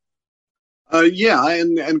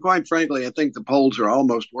 And quite frankly, I think the polls are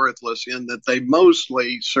almost worthless in that they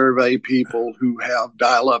mostly survey people who have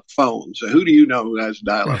dial-up phones. So who do you know who has a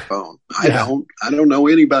dial-up phone? I don't know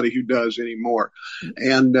anybody who does anymore.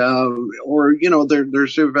 And they're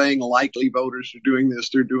surveying likely voters. They're doing this,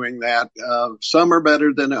 they're doing that. Some are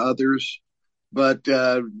better than others. But,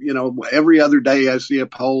 every other day I see a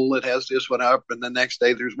poll that has this one up, and the next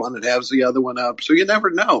day there's one that has the other one up. So you never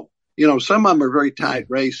know. Some of them are very tight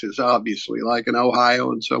races, obviously, like in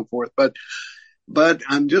Ohio and so forth. But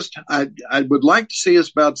I would like to see us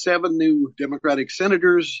about 7 new Democratic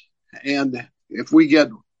senators. And if we get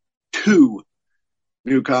 2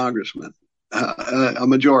 new congressmen, a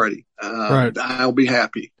majority, right, I'll be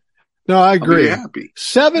happy. No, I agree. I'll be happy.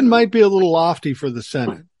 7 might be a little lofty for the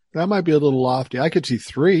Senate. That might be a little lofty. I could see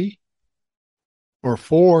 3 or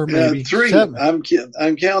 4, maybe 3. 7.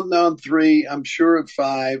 I'm counting on 3. I'm sure of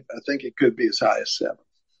 5. I think it could be as high as 7.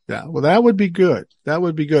 Yeah, well, that would be good. That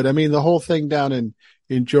would be good. I mean, the whole thing down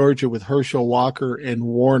in Georgia with Herschel Walker and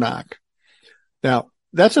Warnock. Now,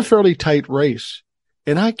 that's a fairly tight race,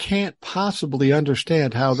 and I can't possibly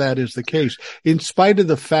understand how that is the case. In spite of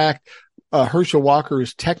the fact Herschel Walker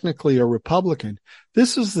is technically a Republican,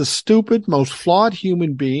 this is the stupid, most flawed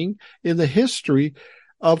human being in the history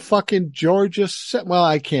of fucking Georgia. Well,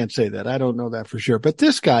 I can't say that. I don't know that for sure. But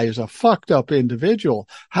this guy is a fucked up individual.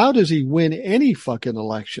 How does he win any fucking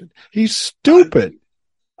election? He's stupid.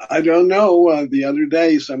 I don't know. The other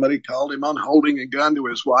day, somebody called him on holding a gun to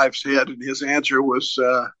his wife's head, and his answer was,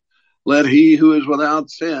 let he who is without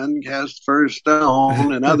sin cast first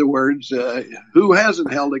stone. In other words, who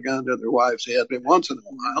hasn't held a gun to their wife's head but once in a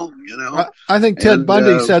while, I think Ted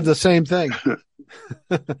Bundy said the same thing.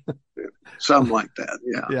 Something like that,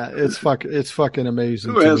 yeah. Yeah, it's fucking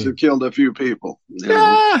amazing. Who hasn't killed a few people?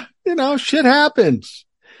 Yeah, shit happens.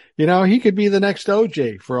 He could be the next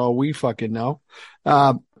OJ for all we fucking know.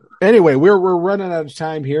 Anyway, we're running out of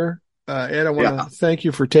time here. Ed, I want to thank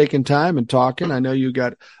you for taking time and talking. I know you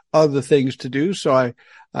got other things to do, so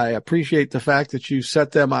I appreciate the fact that you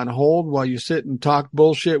set them on hold while you sit and talk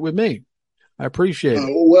bullshit with me. I appreciate it.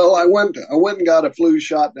 Well, I went and got a flu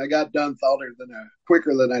shot, and I got done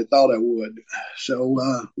quicker than I thought I would. So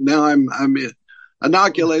now I'm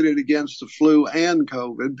inoculated against the flu and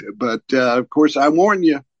COVID. But, of course, I warn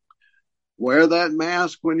you, wear that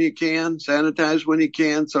mask when you can, sanitize when you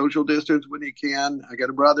can, social distance when you can. I got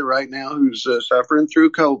a brother right now who's suffering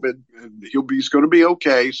through COVID, and he's going to be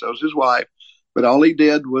okay. So's his wife. But all he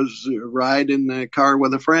did was ride in the car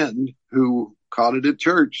with a friend who caught it at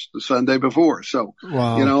church the Sunday before. So,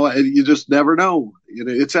 wow. You just never know.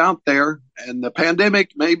 It's out there, and the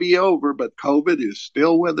pandemic may be over, but COVID is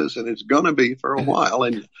still with us, and it's going to be for a while,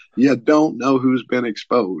 and you don't know who's been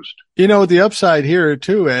exposed. The upside here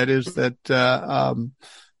too, Ed, is that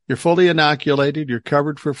you're fully inoculated, you're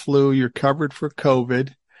covered for flu, you're covered for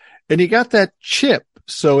COVID, and you got that chip.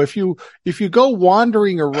 So if you go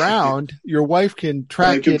wandering around, your wife can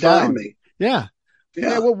track you down. Find me. Yeah.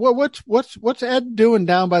 Yeah. Well, what's Ed doing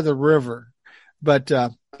down by the river? But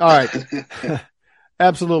all right,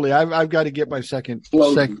 absolutely. I've got to get my second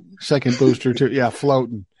booster too. Yeah,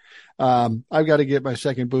 floating. I've got to get my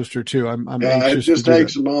second booster too. I'm anxious. It just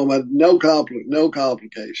takes a moment. No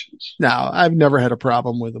complications. No, I've never had a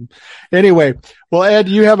problem with them. Anyway, well, Ed,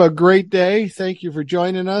 you have a great day. Thank you for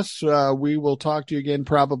joining us. We will talk to you again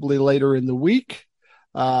probably later in the week.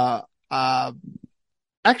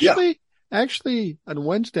 Actually, on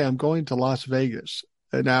Wednesday, I'm going to Las Vegas.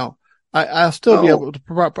 Now, I'll still be able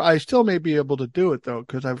to. I still may be able to do it though,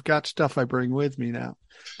 because I've got stuff I bring with me now.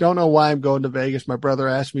 Don't know why I'm going to Vegas. My brother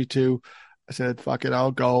asked me to. I said, "Fuck it,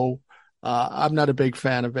 I'll go." I'm not a big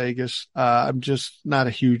fan of Vegas. I'm just not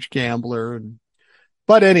a huge gambler,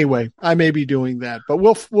 but anyway, I may be doing that. But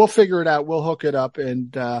we'll figure it out. We'll hook it up,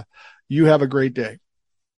 and you have a great day.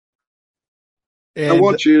 And I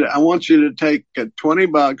want you to take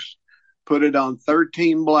 $20. Put it on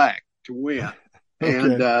 13 black to win. Okay.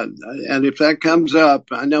 And if that comes up,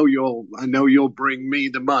 I know you'll bring me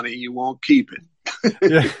the money. You won't keep it.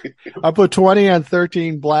 Yeah. I put 20 on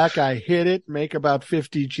 13 black. I hit it, make about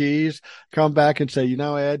 50 G's, come back and say,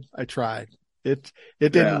 Ed, I tried. It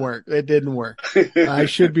didn't work. It didn't work. I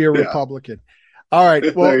should be a Republican. All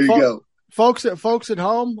right. Well, there you go. Folks at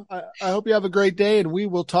home, I hope you have a great day, and we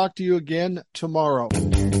will talk to you again tomorrow.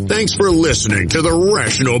 Thanks for listening to the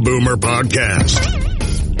Rational Boomer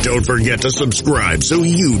Podcast. Don't forget to subscribe so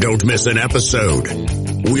you don't miss an episode.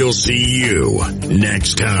 We'll see you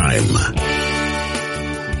next time.